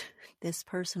about this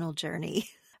personal journey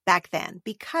back then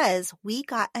because we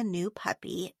got a new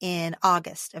puppy in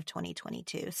August of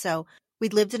 2022. So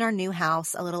we'd lived in our new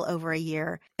house a little over a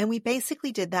year, and we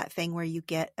basically did that thing where you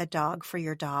get a dog for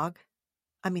your dog.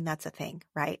 I mean, that's a thing,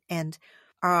 right? And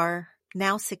our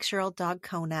now 6-year-old dog,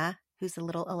 Kona, who's a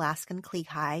little Alaskan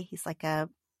Klee-Kai, he's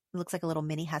looks like a little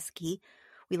mini husky.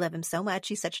 We love him so much.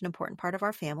 He's such an important part of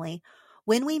our family.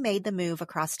 When we made the move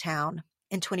across town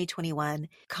in 2021,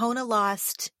 Kona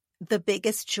lost the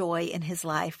biggest joy in his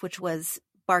life, which was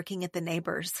barking at the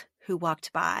neighbors who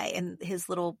walked by and his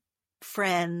little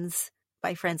friends.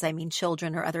 By friends, I mean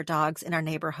children or other dogs in our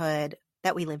neighborhood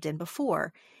that we lived in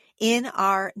before. In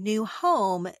our new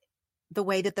home, the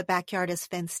way that the backyard is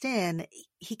fenced in,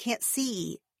 he can't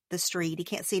see the street. He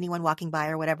can't see anyone walking by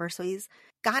or whatever. So he's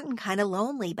gotten kind of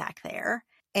lonely back there.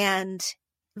 And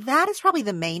that is probably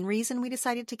the main reason we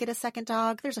decided to get a second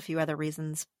dog. There's a few other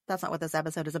reasons. That's not what this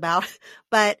episode is about.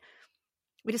 But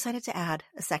we decided to add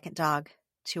a second dog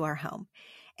to our home.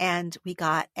 And we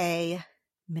got a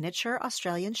miniature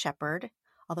Australian Shepherd,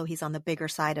 although he's on the bigger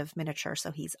side of miniature.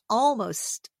 So he's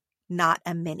almost not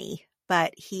a mini,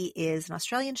 but he is an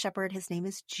Australian Shepherd. His name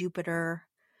is Jupiter.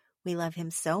 We love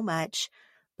him so much.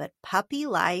 But puppy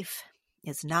life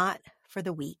is not for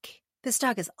the weak. This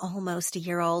dog is almost a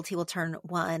year old. He will turn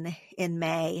 1 in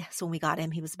May. So when we got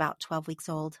him, he was about 12 weeks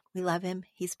old. We love him.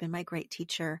 He's been my great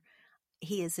teacher.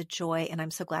 He is a joy, and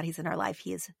I'm so glad he's in our life.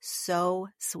 He is so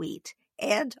sweet.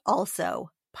 And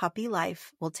also, puppy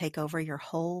life will take over your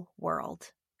whole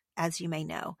world, as you may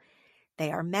know.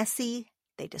 They are messy.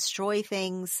 They destroy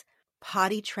things.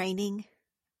 Potty training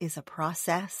is a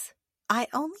process. I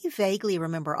only vaguely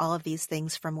remember all of these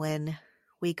things from when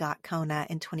we got Kona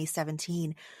in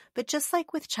 2017. But just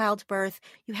like with childbirth,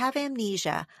 you have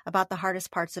amnesia about the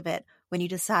hardest parts of it when you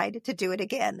decide to do it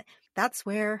again. That's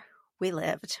where we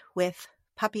lived with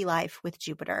puppy life with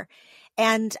Jupiter.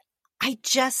 And I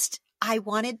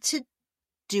wanted to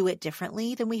do it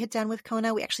differently than we had done with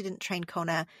Kona. We actually didn't train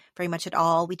Kona very much at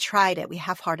all. We tried it. We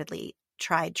half-heartedly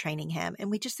tried training him. And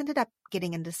we just ended up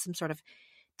getting into some sort of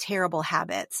terrible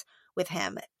habits with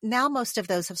him. Now, most of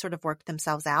those have sort of worked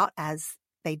themselves out as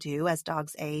they do as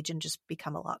dogs age and just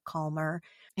become a lot calmer.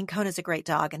 And Kona's a great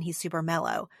dog and he's super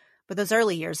mellow. But those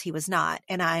early years, he was not.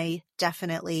 And I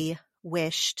definitely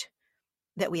wished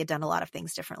that we had done a lot of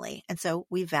things differently. And so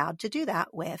we vowed to do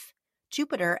that with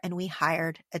Jupiter, and we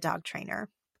hired a dog trainer.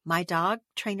 My dog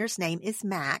trainer's name is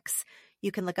Max.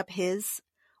 You can look up his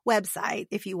website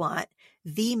if you want,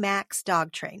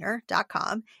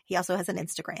 themaxdogtrainer.com. He also has an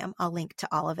Instagram. I'll link to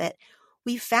all of it.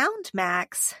 We found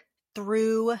Max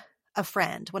through a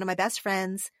friend, one of my best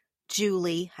friends,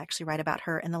 Julie. I actually write about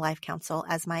her in the Life Council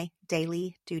as my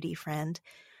daily duty friend.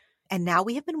 And now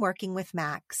we have been working with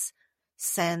Max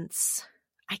since,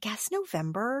 I guess,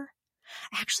 November.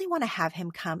 I actually want to have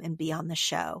him come and be on the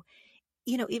show.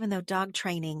 You know, even though dog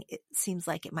training, it seems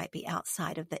like it might be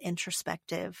outside of the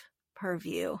introspective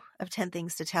purview of 10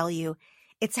 things to tell you,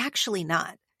 it's actually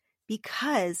not,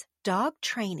 because dog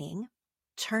training,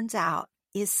 turns out,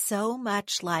 is so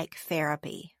much like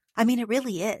therapy. I mean, it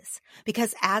really is,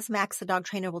 because as Max, the dog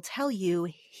trainer, will tell you,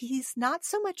 he's not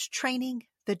so much training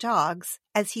the dogs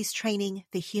as he's training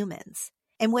the humans.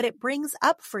 And what it brings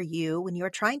up for you when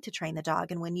you're trying to train the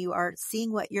dog and when you are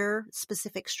seeing what your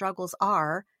specific struggles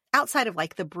are outside of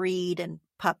like the breed and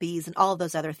puppies and all of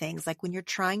those other things, like when you're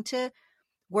trying to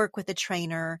work with a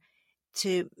trainer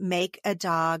to make a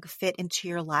dog fit into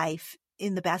your life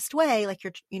in the best way, like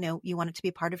you want it to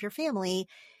be part of your family,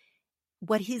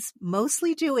 what he's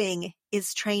mostly doing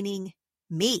is training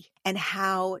me and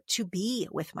how to be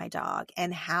with my dog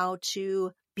and how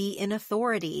to be in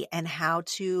authority and how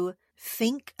to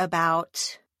think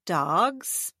about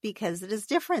dogs, because it is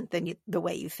different than the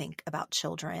way you think about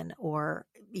children or,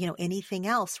 anything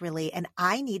else really. And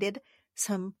I needed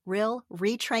some real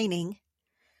retraining,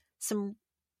 some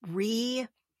rewiring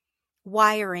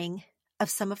of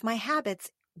some of my habits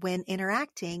when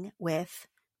interacting with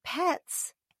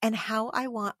pets and how I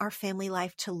want our family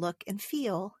life to look and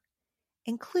feel,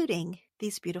 including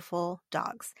these beautiful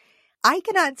dogs. I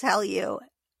cannot tell you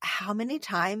how many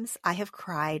times I have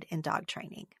cried in dog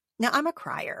training. Now, I'm a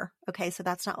crier, okay? So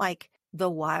that's not like the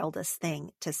wildest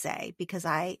thing to say, because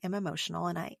I am emotional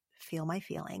and I feel my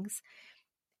feelings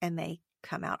and they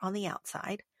come out on the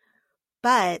outside.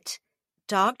 But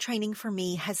dog training for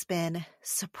me has been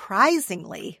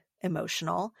surprisingly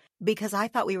emotional, because I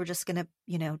thought we were just going to,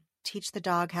 teach the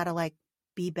dog how to like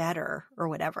be better or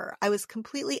whatever. I was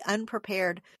completely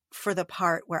unprepared for the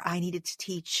part where I needed to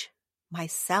teach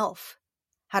myself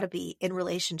how to be in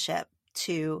relationship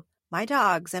to my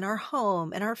dogs and our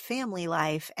home and our family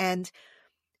life, and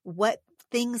what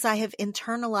things I have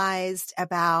internalized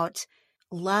about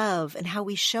love and how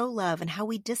we show love and how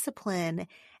we discipline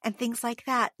and things like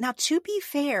that. Now, to be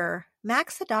fair,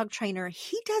 Max, the dog trainer,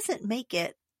 he doesn't make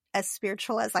it as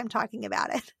spiritual as I'm talking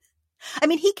about it. I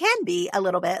mean, he can be a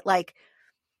little bit like,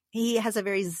 he has a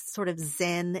very sort of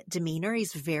Zen demeanor.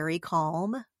 He's very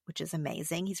calm, which is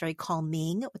amazing. He's very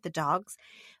calming with the dogs,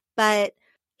 but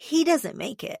he doesn't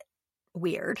make it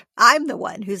weird. I'm the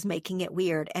one who's making it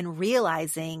weird and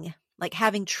realizing, like,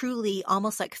 having truly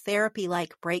almost like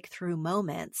therapy-like breakthrough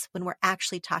moments when we're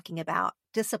actually talking about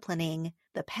disciplining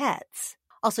the pets.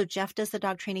 Also, Jeff does the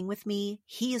dog training with me.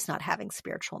 He is not having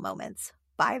spiritual moments,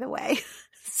 by the way.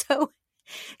 So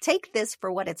take this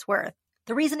for what it's worth.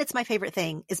 The reason it's my favorite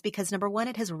thing is because, number one,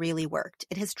 it has really worked.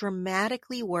 It has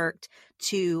dramatically worked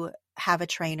to have a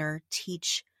trainer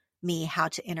teach me how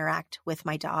to interact with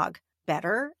my dog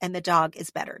better, and the dog is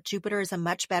better. Jupiter is a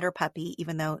much better puppy,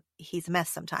 even though he's a mess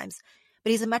sometimes,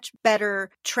 but he's a much better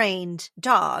trained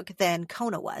dog than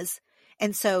Kona was.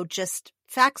 And so just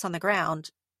facts on the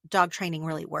ground, dog training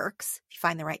really works if you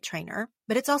find the right trainer.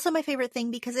 But it's also my favorite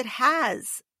thing because it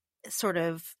has sort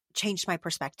of changed my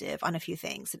perspective on a few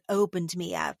things. It opened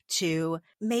me up to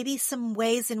maybe some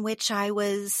ways in which I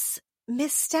was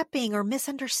misstepping or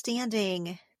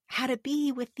misunderstanding how to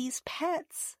be with these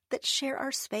pets that share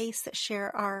our space, that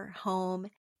share our home.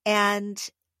 And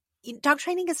dog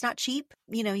training is not cheap.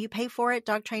 You know, you pay for it.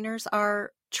 Dog trainers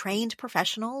are trained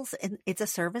professionals, and it's a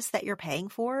service that you're paying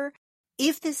for.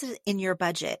 If this is in your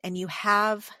budget and you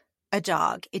have a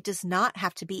dog, it does not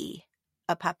have to be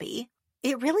a puppy.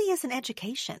 It really is an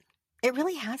education. It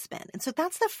really has been. And so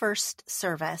that's the first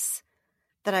service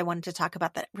that I wanted to talk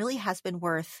about that really has been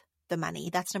worth the money.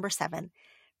 That's number 7.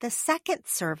 The second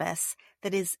service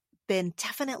that has been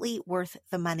definitely worth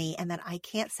the money and that I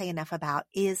can't say enough about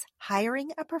is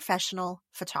hiring a professional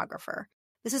photographer.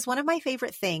 This is one of my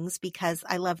favorite things because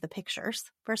I love the pictures,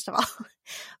 first of all.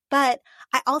 But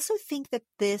I also think that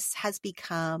this has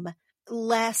become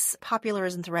less popular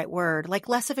isn't the right word, like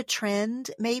less of a trend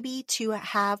maybe to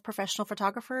have professional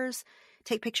photographers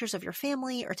take pictures of your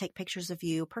family or take pictures of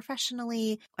you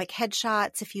professionally, like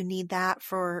headshots if you need that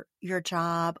for your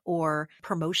job, or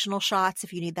promotional shots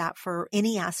if you need that for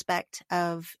any aspect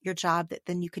of your job that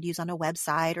then you could use on a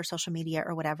website or social media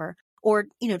or whatever. Or,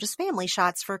 you know, just family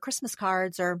shots for Christmas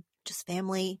cards or just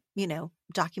family, you know,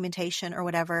 documentation or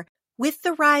whatever. With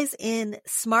the rise in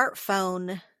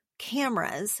smartphone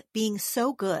cameras being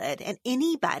so good and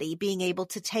anybody being able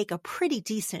to take a pretty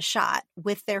decent shot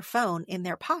with their phone in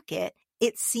their pocket,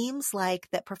 it seems like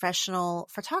that professional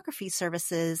photography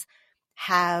services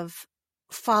have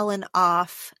fallen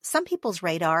off some people's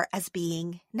radar as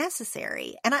being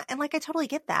necessary. And I totally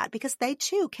get that because they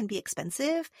too can be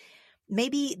expensive.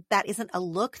 Maybe that isn't a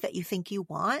look that you think you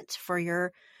want for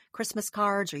your Christmas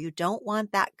cards, or you don't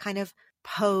want that kind of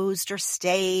posed or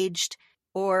staged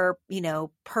or, you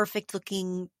know, perfect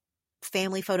looking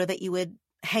family photo that you would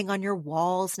hang on your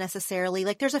walls necessarily.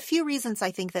 Like, there's a few reasons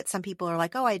I think that some people are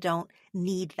like, oh, I don't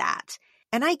need that.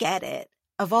 And I get it.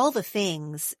 Of all the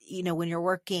things, you know, when you're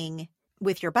working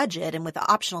with your budget and with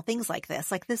the optional things like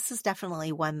this is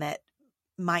definitely one that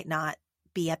might not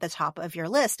be at the top of your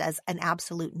list as an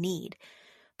absolute need.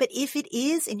 But if it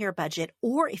is in your budget,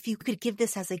 or if you could give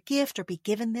this as a gift or be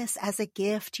given this as a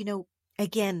gift, you know,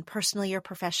 again, personally or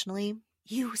professionally,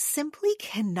 you simply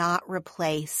cannot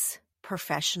replace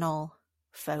professional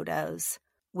photos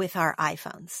with our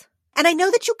iPhones. And I know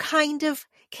that you kind of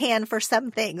can for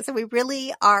some things. And we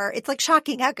really are, it's like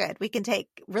shocking how good we can take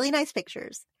really nice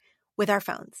pictures with our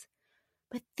phones.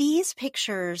 But these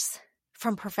pictures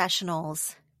from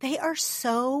professionals, they are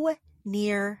so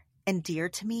near and dear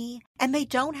to me. And they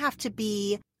don't have to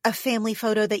be a family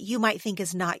photo that you might think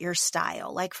is not your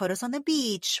style, like photos on the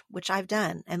beach, which I've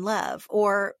done and love,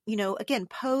 or, you know, again,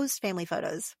 posed family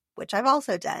photos, which I've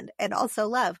also done and also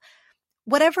love.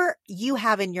 Whatever you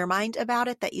have in your mind about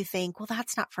it that you think, well,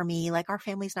 that's not for me, like our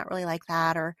family's not really like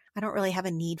that, or I don't really have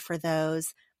a need for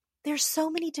those. There's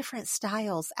so many different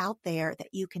styles out there that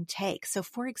you can take. So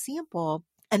for example,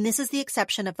 and this is the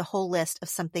exception of the whole list of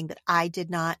something that I did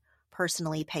not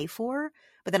personally pay for,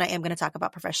 but then I am going to talk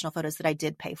about professional photos that I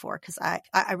did pay for because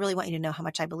I really want you to know how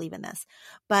much I believe in this.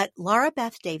 But Laura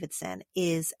Beth Davidson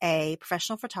is a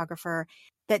professional photographer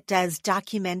that does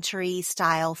documentary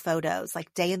style photos,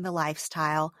 like day in the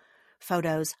lifestyle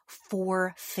photos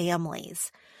for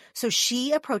families. So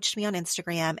she approached me on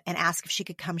Instagram and asked if she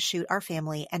could come shoot our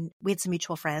family. And we had some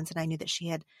mutual friends, and I knew that she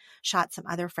had shot some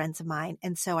other friends of mine.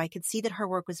 And so I could see that her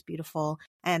work was beautiful,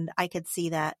 and I could see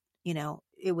that,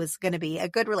 it was going to be a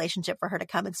good relationship for her to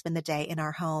come and spend the day in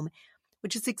our home,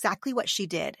 which is exactly what she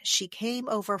did. She came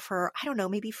over for, I don't know,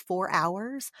 maybe 4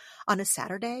 hours on a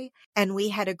Saturday. And we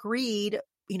had agreed,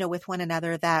 with one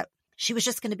another that she was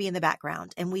just going to be in the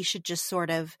background and we should just sort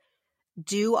of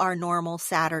do our normal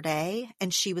Saturday,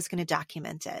 and she was going to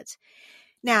document it.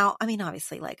 Now, I mean,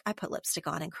 obviously, like, I put lipstick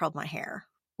on and curled my hair,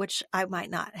 which I might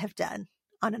not have done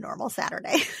on a normal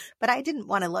Saturday, but I didn't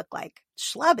want to look like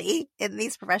schlubby in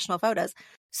these professional photos.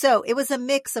 So it was a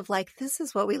mix of like, this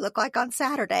is what we look like on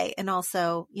Saturday, and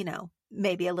also,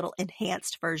 maybe a little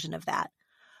enhanced version of that.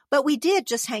 But we did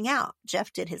just hang out.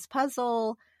 Jeff did his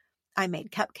puzzle. I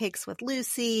made cupcakes with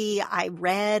Lucy. I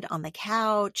read on the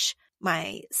couch.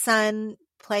 My son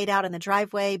played out in the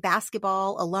driveway,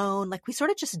 basketball alone. Like, we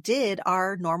sort of just did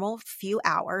our normal few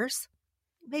hours,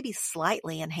 maybe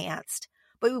slightly enhanced,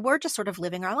 but we were just sort of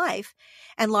living our life.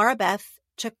 And Laura Beth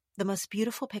took the most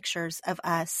beautiful pictures of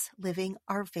us living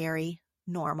our very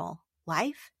normal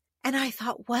life. And I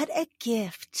thought, what a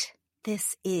gift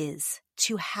this is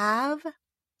to have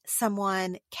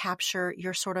someone capture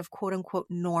your sort of quote unquote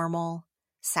normal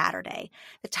Saturday,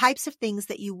 the types of things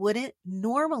that you wouldn't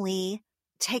normally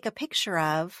take a picture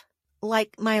of,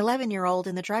 like my 11-year-old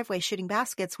in the driveway shooting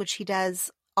baskets, which he does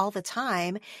all the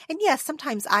time. And yes,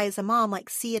 sometimes I, as a mom, like,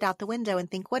 see it out the window and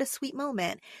think, what a sweet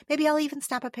moment. Maybe I'll even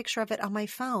snap a picture of it on my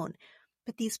phone.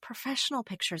 But these professional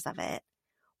pictures of it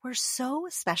were so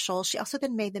special. She also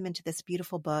then made them into this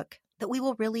beautiful book that we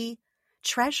will really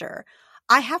treasure.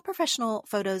 I have professional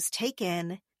photos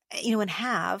taken, and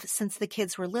have since the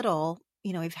kids were little.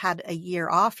 We've had a year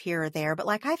off here or there, but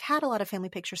like, I've had a lot of family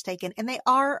pictures taken, and they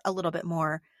are a little bit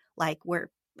more like we're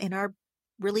in our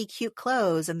really cute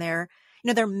clothes, and they're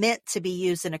meant to be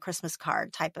used in a Christmas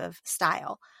card type of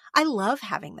style. I love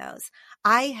having those.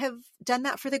 I have done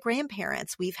that for the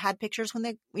grandparents. We've had pictures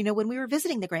when when we were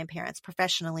visiting the grandparents,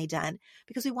 professionally done,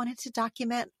 because we wanted to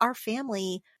document our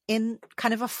family in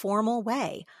kind of a formal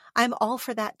way. I'm all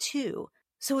for that too.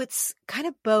 So it's kind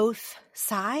of both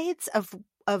sides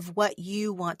of what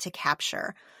you want to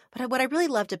capture. But what I really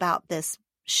loved about this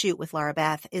shoot with Laura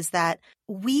Beth is that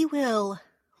we will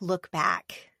look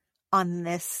back on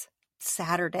this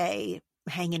Saturday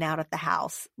hanging out at the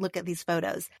house, look at these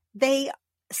photos. They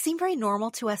seem very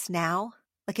normal to us now.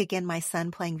 Like, again, my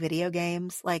son playing video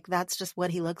games, like, that's just what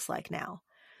he looks like now.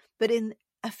 But in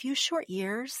a few short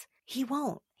years, he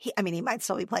won't. He might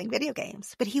still be playing video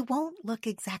games, but he won't look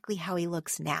exactly how he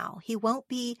looks now. He won't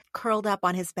be curled up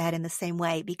on his bed in the same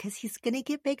way, because he's going to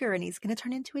get bigger and he's going to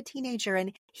turn into a teenager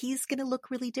and he's going to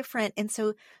look really different. And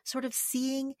so sort of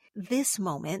seeing this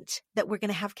moment that we're going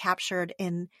to have captured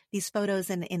in these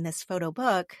photos and in this photo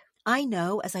book, I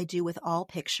know, as I do with all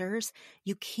pictures,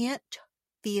 you can't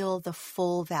feel the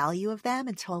full value of them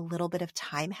until a little bit of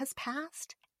time has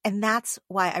passed. And that's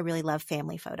why I really love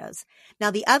family photos.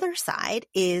 Now, the other side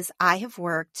is I have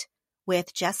worked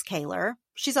with Jess Kaler.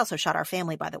 She's also shot our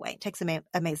family, by the way. Takes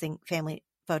amazing family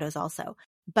photos also.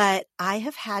 But I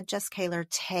have had Jess Kaler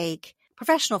take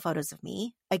professional photos of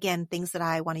me. Again, things that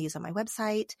I want to use on my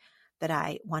website, that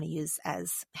I want to use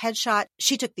as headshot.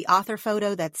 She took the author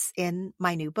photo that's in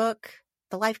my new book,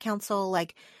 The Life Council.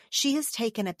 Like, she has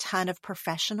taken a ton of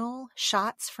professional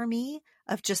shots for me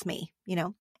of just me,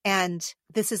 And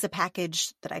this is a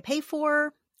package that I pay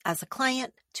for as a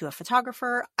client to a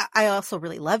photographer. I also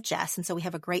really love Jess, and so we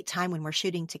have a great time when we're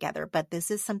shooting together. But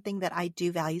this is something that I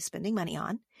do value spending money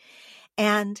on.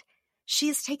 And she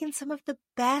has taken some of the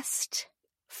best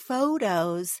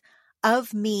photos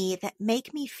of me that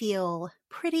make me feel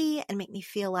pretty and make me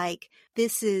feel like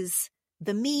this is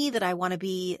the me that I want to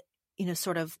be,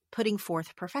 sort of putting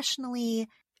forth professionally.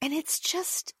 And it's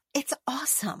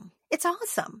awesome. It's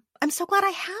awesome. I'm so glad I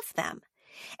have them.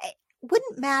 It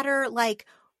wouldn't matter, like,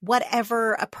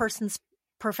 whatever a person's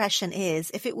profession is,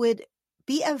 if it would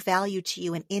be of value to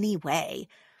you in any way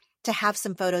to have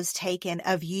some photos taken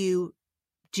of you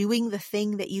doing the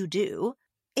thing that you do.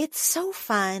 It's so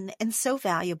fun and so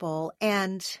valuable.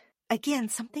 And again,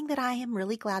 something that I am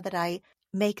really glad that I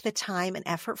make the time and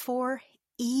effort for,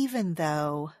 even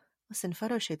though, listen,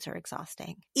 photo shoots are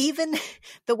exhausting. Even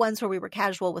the ones where we were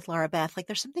casual with Laura Beth, like,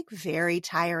 there's something very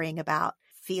tiring about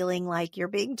feeling like you're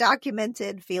being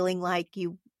documented, feeling like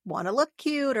you want to look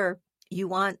cute, or you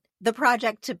want the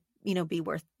project to, be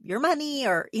worth your money,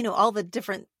 or, all the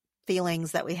different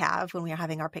feelings that we have when we are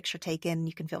having our picture taken.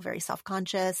 You can feel very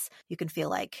self-conscious. You can feel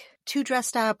like too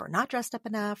dressed up or not dressed up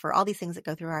enough, or all these things that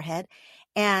go through our head.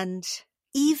 And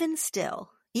even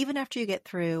still, even after you get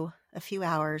through a few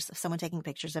hours of someone taking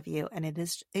pictures of you and it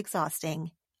is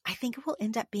exhausting, I think it will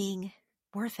end up being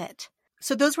worth it.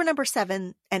 So those were number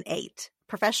 7 and 8,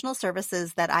 professional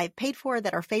services that I paid for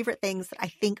that are favorite things that I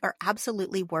think are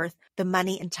absolutely worth the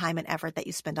money and time and effort that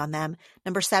you spend on them.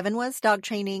 Number 7 was dog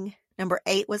training. Number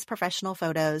 8 was professional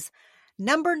photos.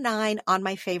 Number 9 on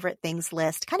my favorite things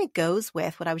list kind of goes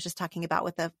with what I was just talking about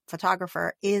with the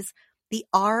photographer is the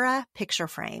Aura picture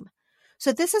frame.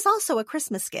 So this is also a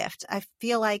Christmas gift. I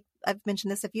feel like I've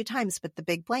mentioned this a few times, but the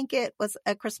big blanket was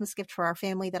a Christmas gift for our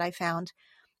family that I found.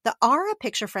 The Aura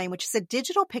picture frame, which is a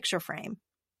digital picture frame,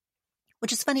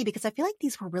 which is funny because I feel like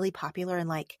these were really popular in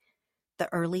like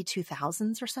the early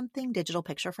 2000s or something, digital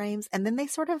picture frames. And then they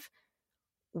sort of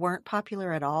weren't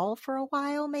popular at all for a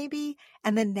while, maybe.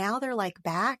 And then now they're like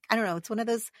back. I don't know. It's one of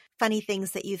those funny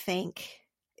things that you think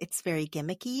it's very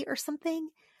gimmicky or something.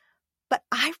 But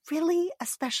I really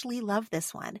especially love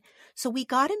this one. So we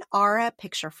got an Aura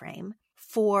picture frame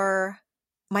for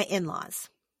my in-laws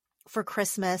for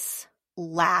Christmas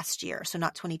last year. So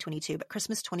not 2022, but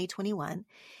Christmas 2021.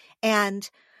 And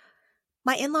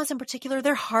my in-laws in particular,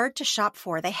 they're hard to shop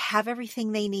for. They have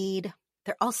everything they need.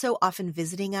 They're also often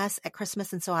visiting us at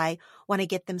Christmas. And so I want to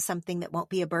get them something that won't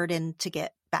be a burden to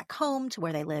get back home to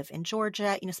where they live in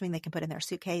Georgia, something they can put in their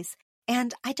suitcase.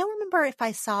 And I don't remember if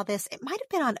I saw this. It might have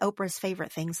been on Oprah's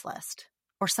favorite things list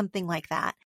or something like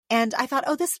that. And I thought,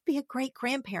 oh, this would be a great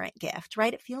grandparent gift,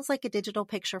 right? It feels like a digital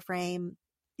picture frame.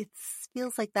 It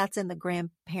feels like that's in the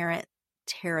grandparent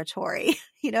territory.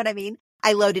 You know what I mean?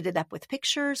 I loaded it up with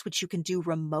pictures, which you can do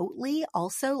remotely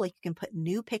also. Like you can put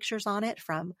new pictures on it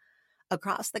from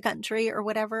across the country or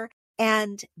whatever.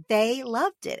 And they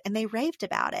loved it and they raved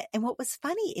about it. And what was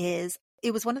funny is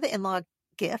it was one of the in-law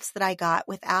gifts that I got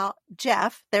without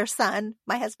Jeff, their son,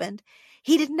 my husband.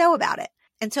 He didn't know about it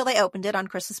until they opened it on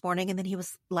Christmas morning. And then he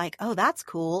was like, oh, that's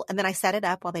cool. And then I set it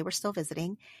up while they were still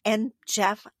visiting. And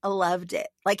Jeff loved it.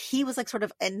 Like he was like sort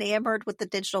of enamored with the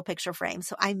digital picture frame.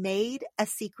 So I made a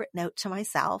secret note to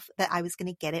myself that I was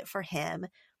going to get it for him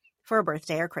for a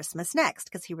birthday or Christmas next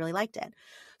because he really liked it.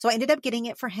 So I ended up getting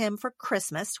it for him for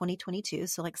Christmas 2022.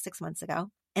 So like 6 months ago.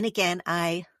 And again,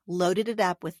 I loaded it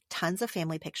up with tons of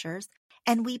family pictures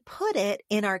and we put it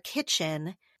in our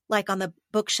kitchen, like on the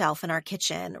bookshelf in our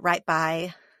kitchen, right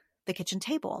by the kitchen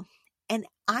table. And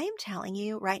I am telling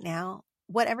you right now,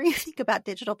 whatever you think about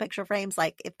digital picture frames,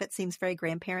 like if it seems very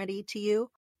grandparenty to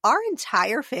you, our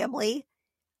entire family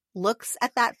looks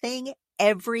at that thing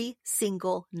every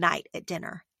single night at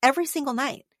dinner, every single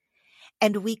night.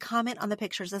 And we comment on the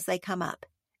pictures as they come up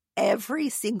every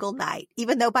single night,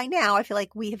 even though by now I feel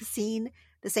like we have seen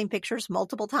the same pictures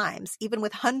multiple times, even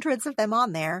with hundreds of them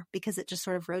on there, because it just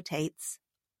sort of rotates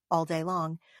all day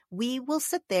long. We will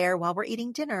sit there while we're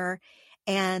eating dinner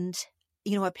and,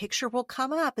 a picture will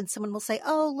come up and someone will say,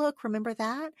 oh, look, remember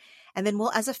that? And then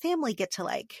we'll, as a family, get to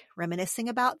like reminiscing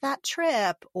about that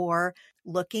trip or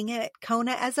looking at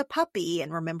Kona as a puppy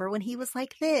and remember when he was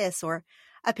like this, or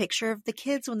a picture of the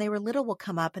kids when they were little will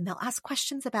come up and they'll ask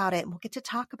questions about it and we'll get to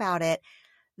talk about it.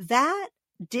 That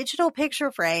digital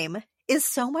picture frame is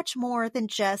so much more than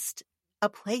just a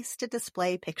place to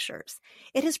display pictures.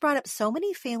 It has brought up so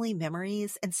many family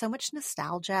memories and so much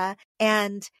nostalgia.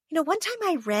 And, one time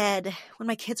I read, when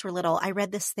my kids were little, I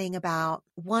read this thing about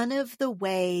one of the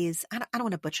ways, I don't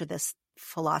want to butcher this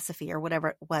philosophy or whatever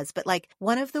it was, but like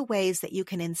one of the ways that you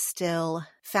can instill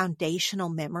foundational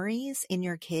memories in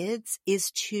your kids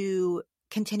is to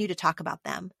continue to talk about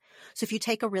them. So if you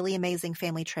take a really amazing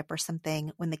family trip or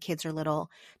something when the kids are little,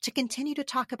 to continue to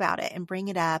talk about it and bring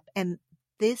it up. And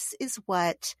this is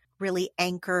what really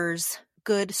anchors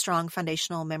good, strong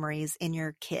foundational memories in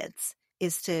your kids,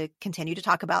 is to continue to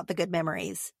talk about the good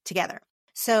memories together.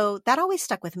 So that always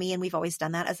stuck with me. And we've always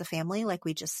done that as a family. Like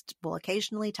we just will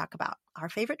occasionally talk about our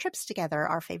favorite trips together,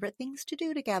 our favorite things to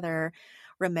do together.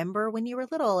 Remember when you were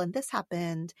little and this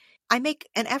happened. I make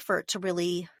an effort to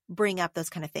really bring up those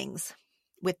kind of things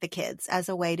with the kids as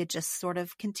a way to just sort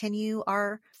of continue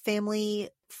our family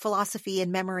philosophy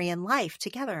and memory and life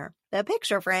together. The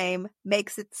picture frame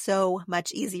makes it so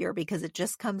much easier because it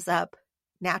just comes up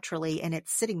naturally and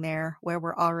it's sitting there where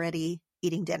we're already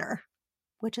eating dinner,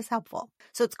 which is helpful.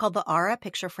 So it's called the Aura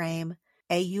picture frame,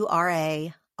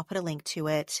 AURA. I'll put a link to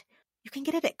it. You can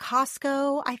get it at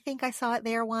Costco. I think I saw it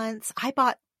there once. I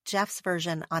bought Jeff's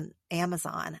version on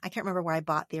Amazon. I can't remember where I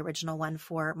bought the original one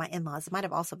for my in-laws. It might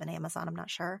have also been Amazon. I'm not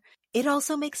sure. It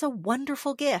also makes a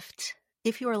wonderful gift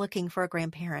if you are looking for a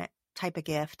grandparent type of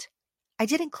gift. I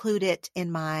did include it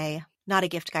in my Not a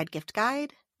Gift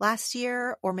Guide last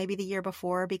year, or maybe the year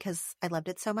before, because I loved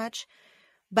it so much.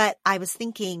 But I was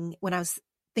thinking when I was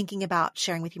thinking about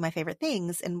sharing with you my favorite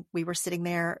things. And we were sitting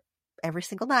there every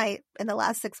single night in the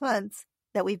last 6 months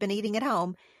that we've been eating at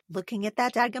home, looking at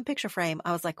that dadgum picture frame.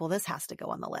 I was like, well, this has to go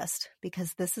on the list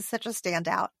because this is such a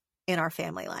standout in our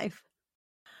family life.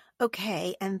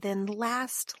 Okay. And then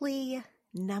lastly,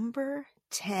 number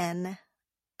 10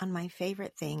 on my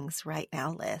favorite things right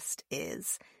now list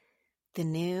is the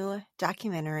new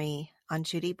documentary on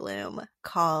Judy Blume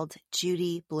called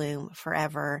Judy Blume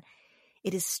Forever.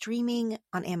 It is streaming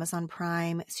on Amazon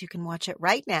Prime, so you can watch it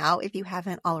right now if you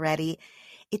haven't already.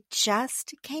 It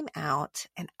just came out,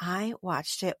 and I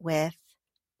watched it with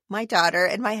my daughter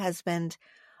and my husband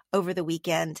over the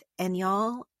weekend. And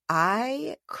y'all,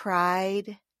 I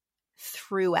cried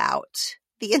throughout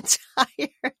the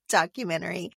entire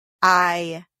documentary.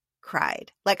 I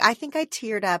cried. Like, I think I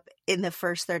teared up in the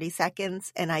first 30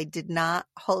 seconds, and I did not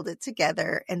hold it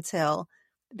together until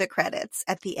the credits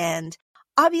at the end.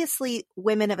 Obviously,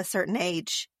 women of a certain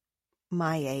age,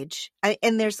 my age,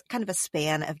 and there's kind of a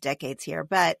span of decades here,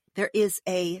 but there is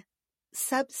a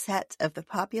subset of the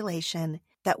population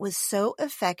that was so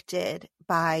affected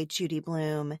by Judy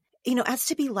Blume, as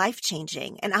to be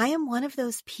life-changing. And I am one of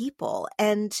those people.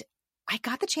 And I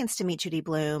got the chance to meet Judy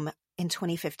Blume in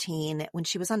 2015 when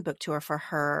she was on book tour for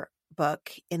her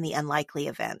book In the Unlikely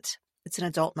Event. It's an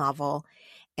adult novel,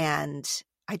 and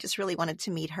I just really wanted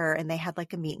to meet her, and they had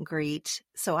like a meet and greet.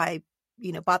 So I,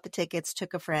 bought the tickets,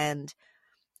 took a friend.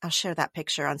 I'll share that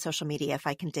picture on social media if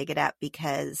I can dig it up,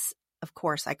 because of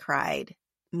course I cried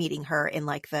meeting her in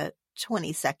like the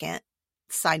 20-second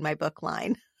sign my book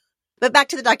line. But back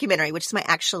to the documentary, which is my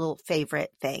actual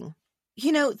favorite thing.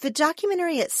 The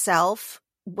documentary itself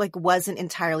wasn't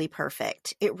entirely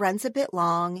perfect. It runs a bit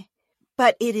long,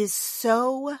 but it is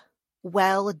so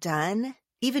well done.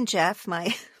 Even Jeff,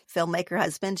 my filmmaker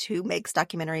husband who makes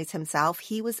documentaries himself,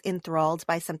 he was enthralled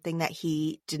by something that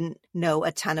he didn't know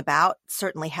a ton about,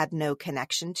 certainly had no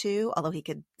connection to, although he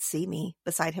could see me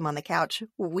beside him on the couch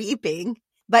weeping.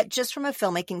 But just from a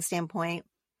filmmaking standpoint,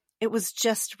 it was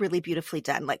just really beautifully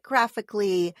done, like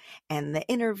graphically, and the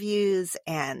interviews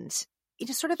and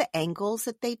sort of the angles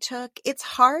that they took. It's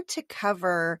hard to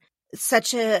cover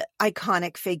such a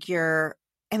iconic figure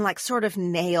and like sort of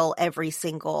nail every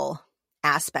single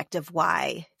aspect of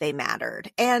why they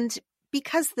mattered. And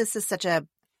because this is such a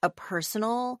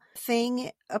personal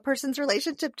thing, a person's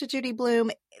relationship to Judy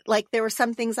Blume, like there were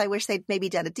some things I wish they'd maybe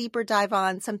done a deeper dive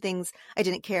on, some things I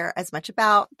didn't care as much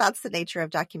about. That's the nature of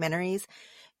documentaries.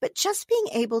 But just being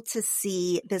able to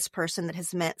see this person that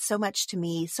has meant so much to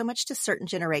me, so much to certain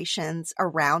generations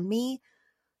around me,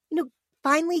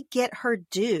 finally get her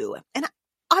due. And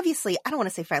obviously, I don't want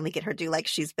to say finally get her due like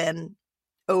she's been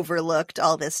overlooked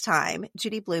all this time.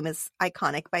 Judy Blume is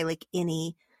iconic by like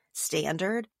any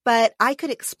standard, but I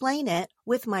could explain it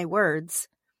with my words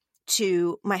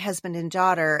to my husband and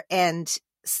daughter and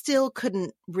still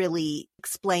couldn't really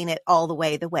explain it all the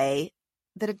way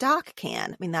that a doc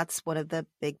can. I mean, that's one of the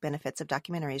big benefits of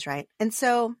documentaries, right? And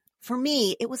so for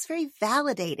me, it was very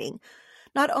validating,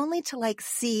 not only to like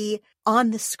see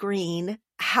on the screen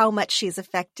how much she's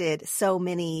affected so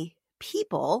many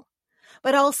people,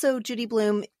 but also Judy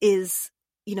Blume is,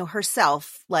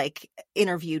 herself like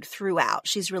interviewed throughout.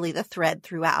 She's really the thread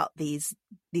throughout these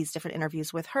different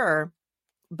interviews with her,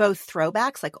 both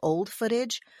throwbacks, like old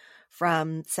footage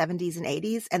from 70s and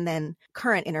 80s, and then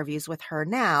current interviews with her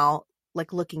now,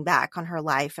 like looking back on her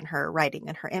life and her writing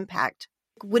and her impact.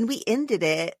 When we ended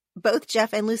it, both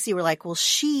Jeff and Lucy were like, well,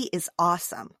 she is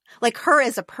awesome. Like her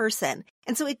as a person.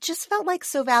 And so it just felt like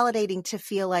so validating to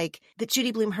feel like that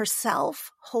Judy Blume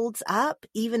herself holds up,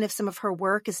 even if some of her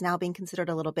work is now being considered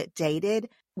a little bit dated,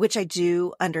 which I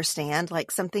do understand, like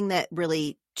something that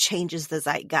really changes the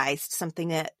zeitgeist, something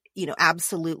that,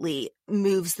 absolutely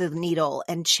moves the needle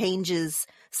and changes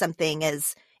something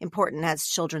as important as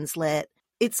children's lit.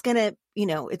 It's going to,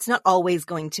 it's not always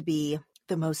going to be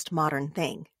the most modern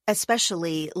thing,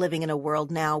 especially living in a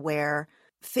world now where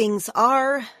things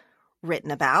are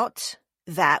written about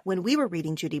that when we were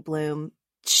reading Judy Blume,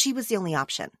 she was the only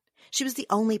option. She was the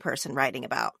only person writing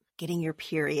about getting your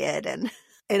period and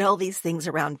all these things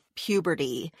around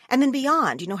puberty. And then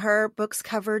beyond, her books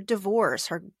covered divorce,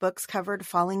 her books covered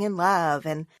falling in love,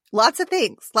 and lots of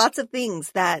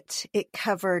things that it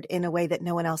covered in a way that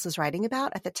no one else was writing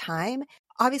about at the time.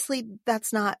 Obviously,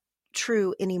 that's not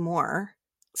true anymore.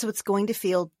 So it's going to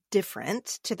feel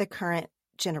different to the current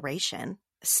generation.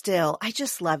 Still, I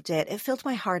just loved it. It filled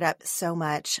my heart up so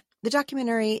much. The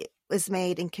documentary was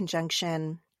made in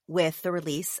conjunction with the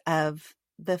release of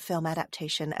the film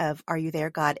adaptation of Are You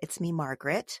There, God? It's Me,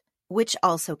 Margaret, which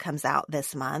also comes out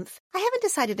this month. I haven't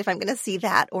decided if I'm going to see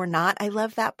that or not. I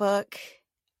love that book.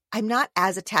 I'm not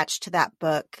as attached to that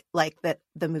book, like that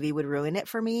the movie would ruin it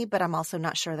for me, but I'm also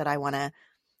not sure that I want to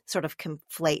sort of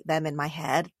conflate them in my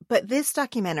head. But this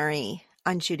documentary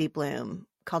on Judy Blume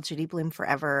called Judy Blume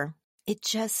Forever,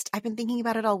 I've been thinking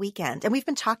about it all weekend. And we've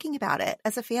been talking about it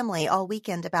as a family all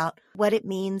weekend about what it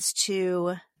means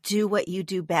to do what you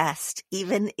do best,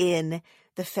 even in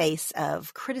the face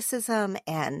of criticism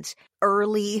and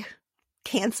early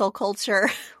cancel culture,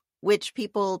 which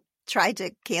people tried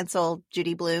to cancel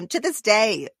Judy Blume. To this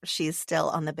day, she's still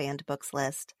on the banned books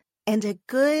list. And a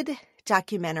good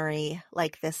documentary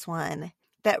like this one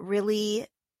that really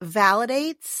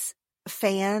validates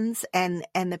fans and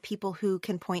the people who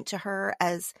can point to her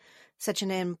as such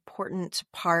an important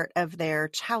part of their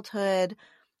childhood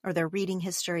or their reading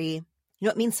history. You know,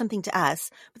 it means something to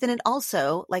us, but then it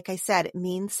also, like I said, it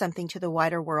means something to the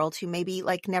wider world who maybe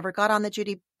like never got on the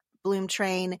Judy Blume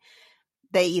train.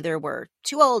 They either were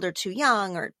too old or too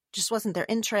young or just wasn't their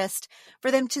interest, for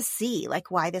them to see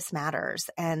like why this matters.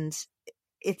 And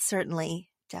it certainly,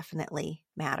 definitely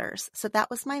matters. So that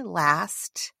was my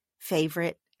last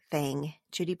favorite thing,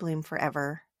 Judy Blume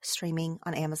Forever, streaming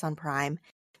on Amazon Prime.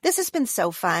 This has been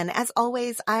so fun. As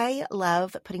always, I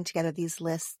love putting together these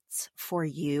lists for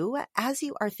you as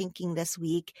you are thinking this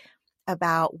week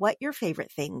about what your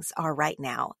favorite things are right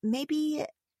now. Maybe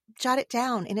jot it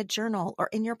down in a journal or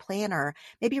in your planner.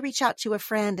 Maybe reach out to a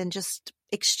friend and just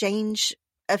exchange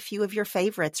a few of your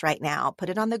favorites right now. Put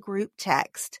it on the group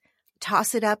text.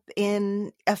 Toss it up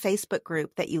in a Facebook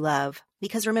group that you love.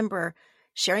 Because remember,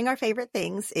 sharing our favorite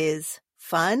things is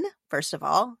fun, first of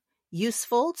all,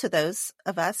 useful to those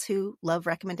of us who love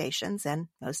recommendations, and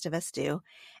most of us do.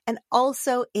 And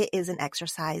also it is an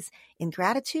exercise in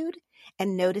gratitude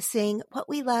and noticing what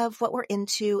we love, what we're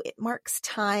into. It marks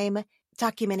time,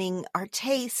 documenting our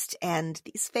taste and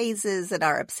these phases and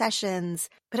our obsessions,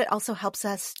 but it also helps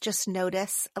us just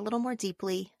notice a little more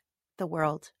deeply the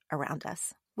world around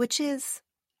us, which is,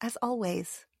 as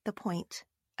always, the point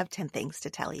of 10 Things to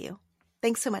Tell You.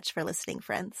 Thanks so much for listening,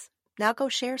 friends. Now go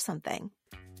share something.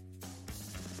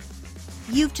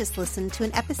 You've just listened to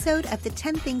an episode of the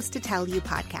 10 Things to Tell You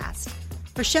podcast.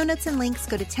 For show notes and links,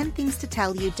 go to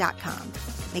 10thingstotellyou.com.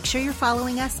 Make sure you're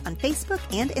following us on Facebook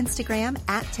and Instagram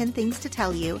at 10 Things to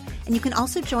Tell You, and you can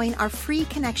also join our free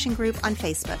connection group on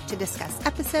Facebook to discuss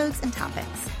episodes and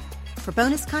topics. For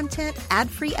bonus content,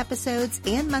 ad-free episodes,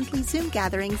 and monthly Zoom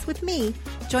gatherings with me,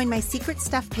 join my Secret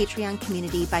Stuff Patreon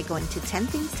community by going to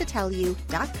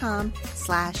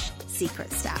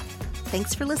 10thingstotellyou.com/secretstuff.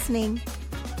 Thanks for listening.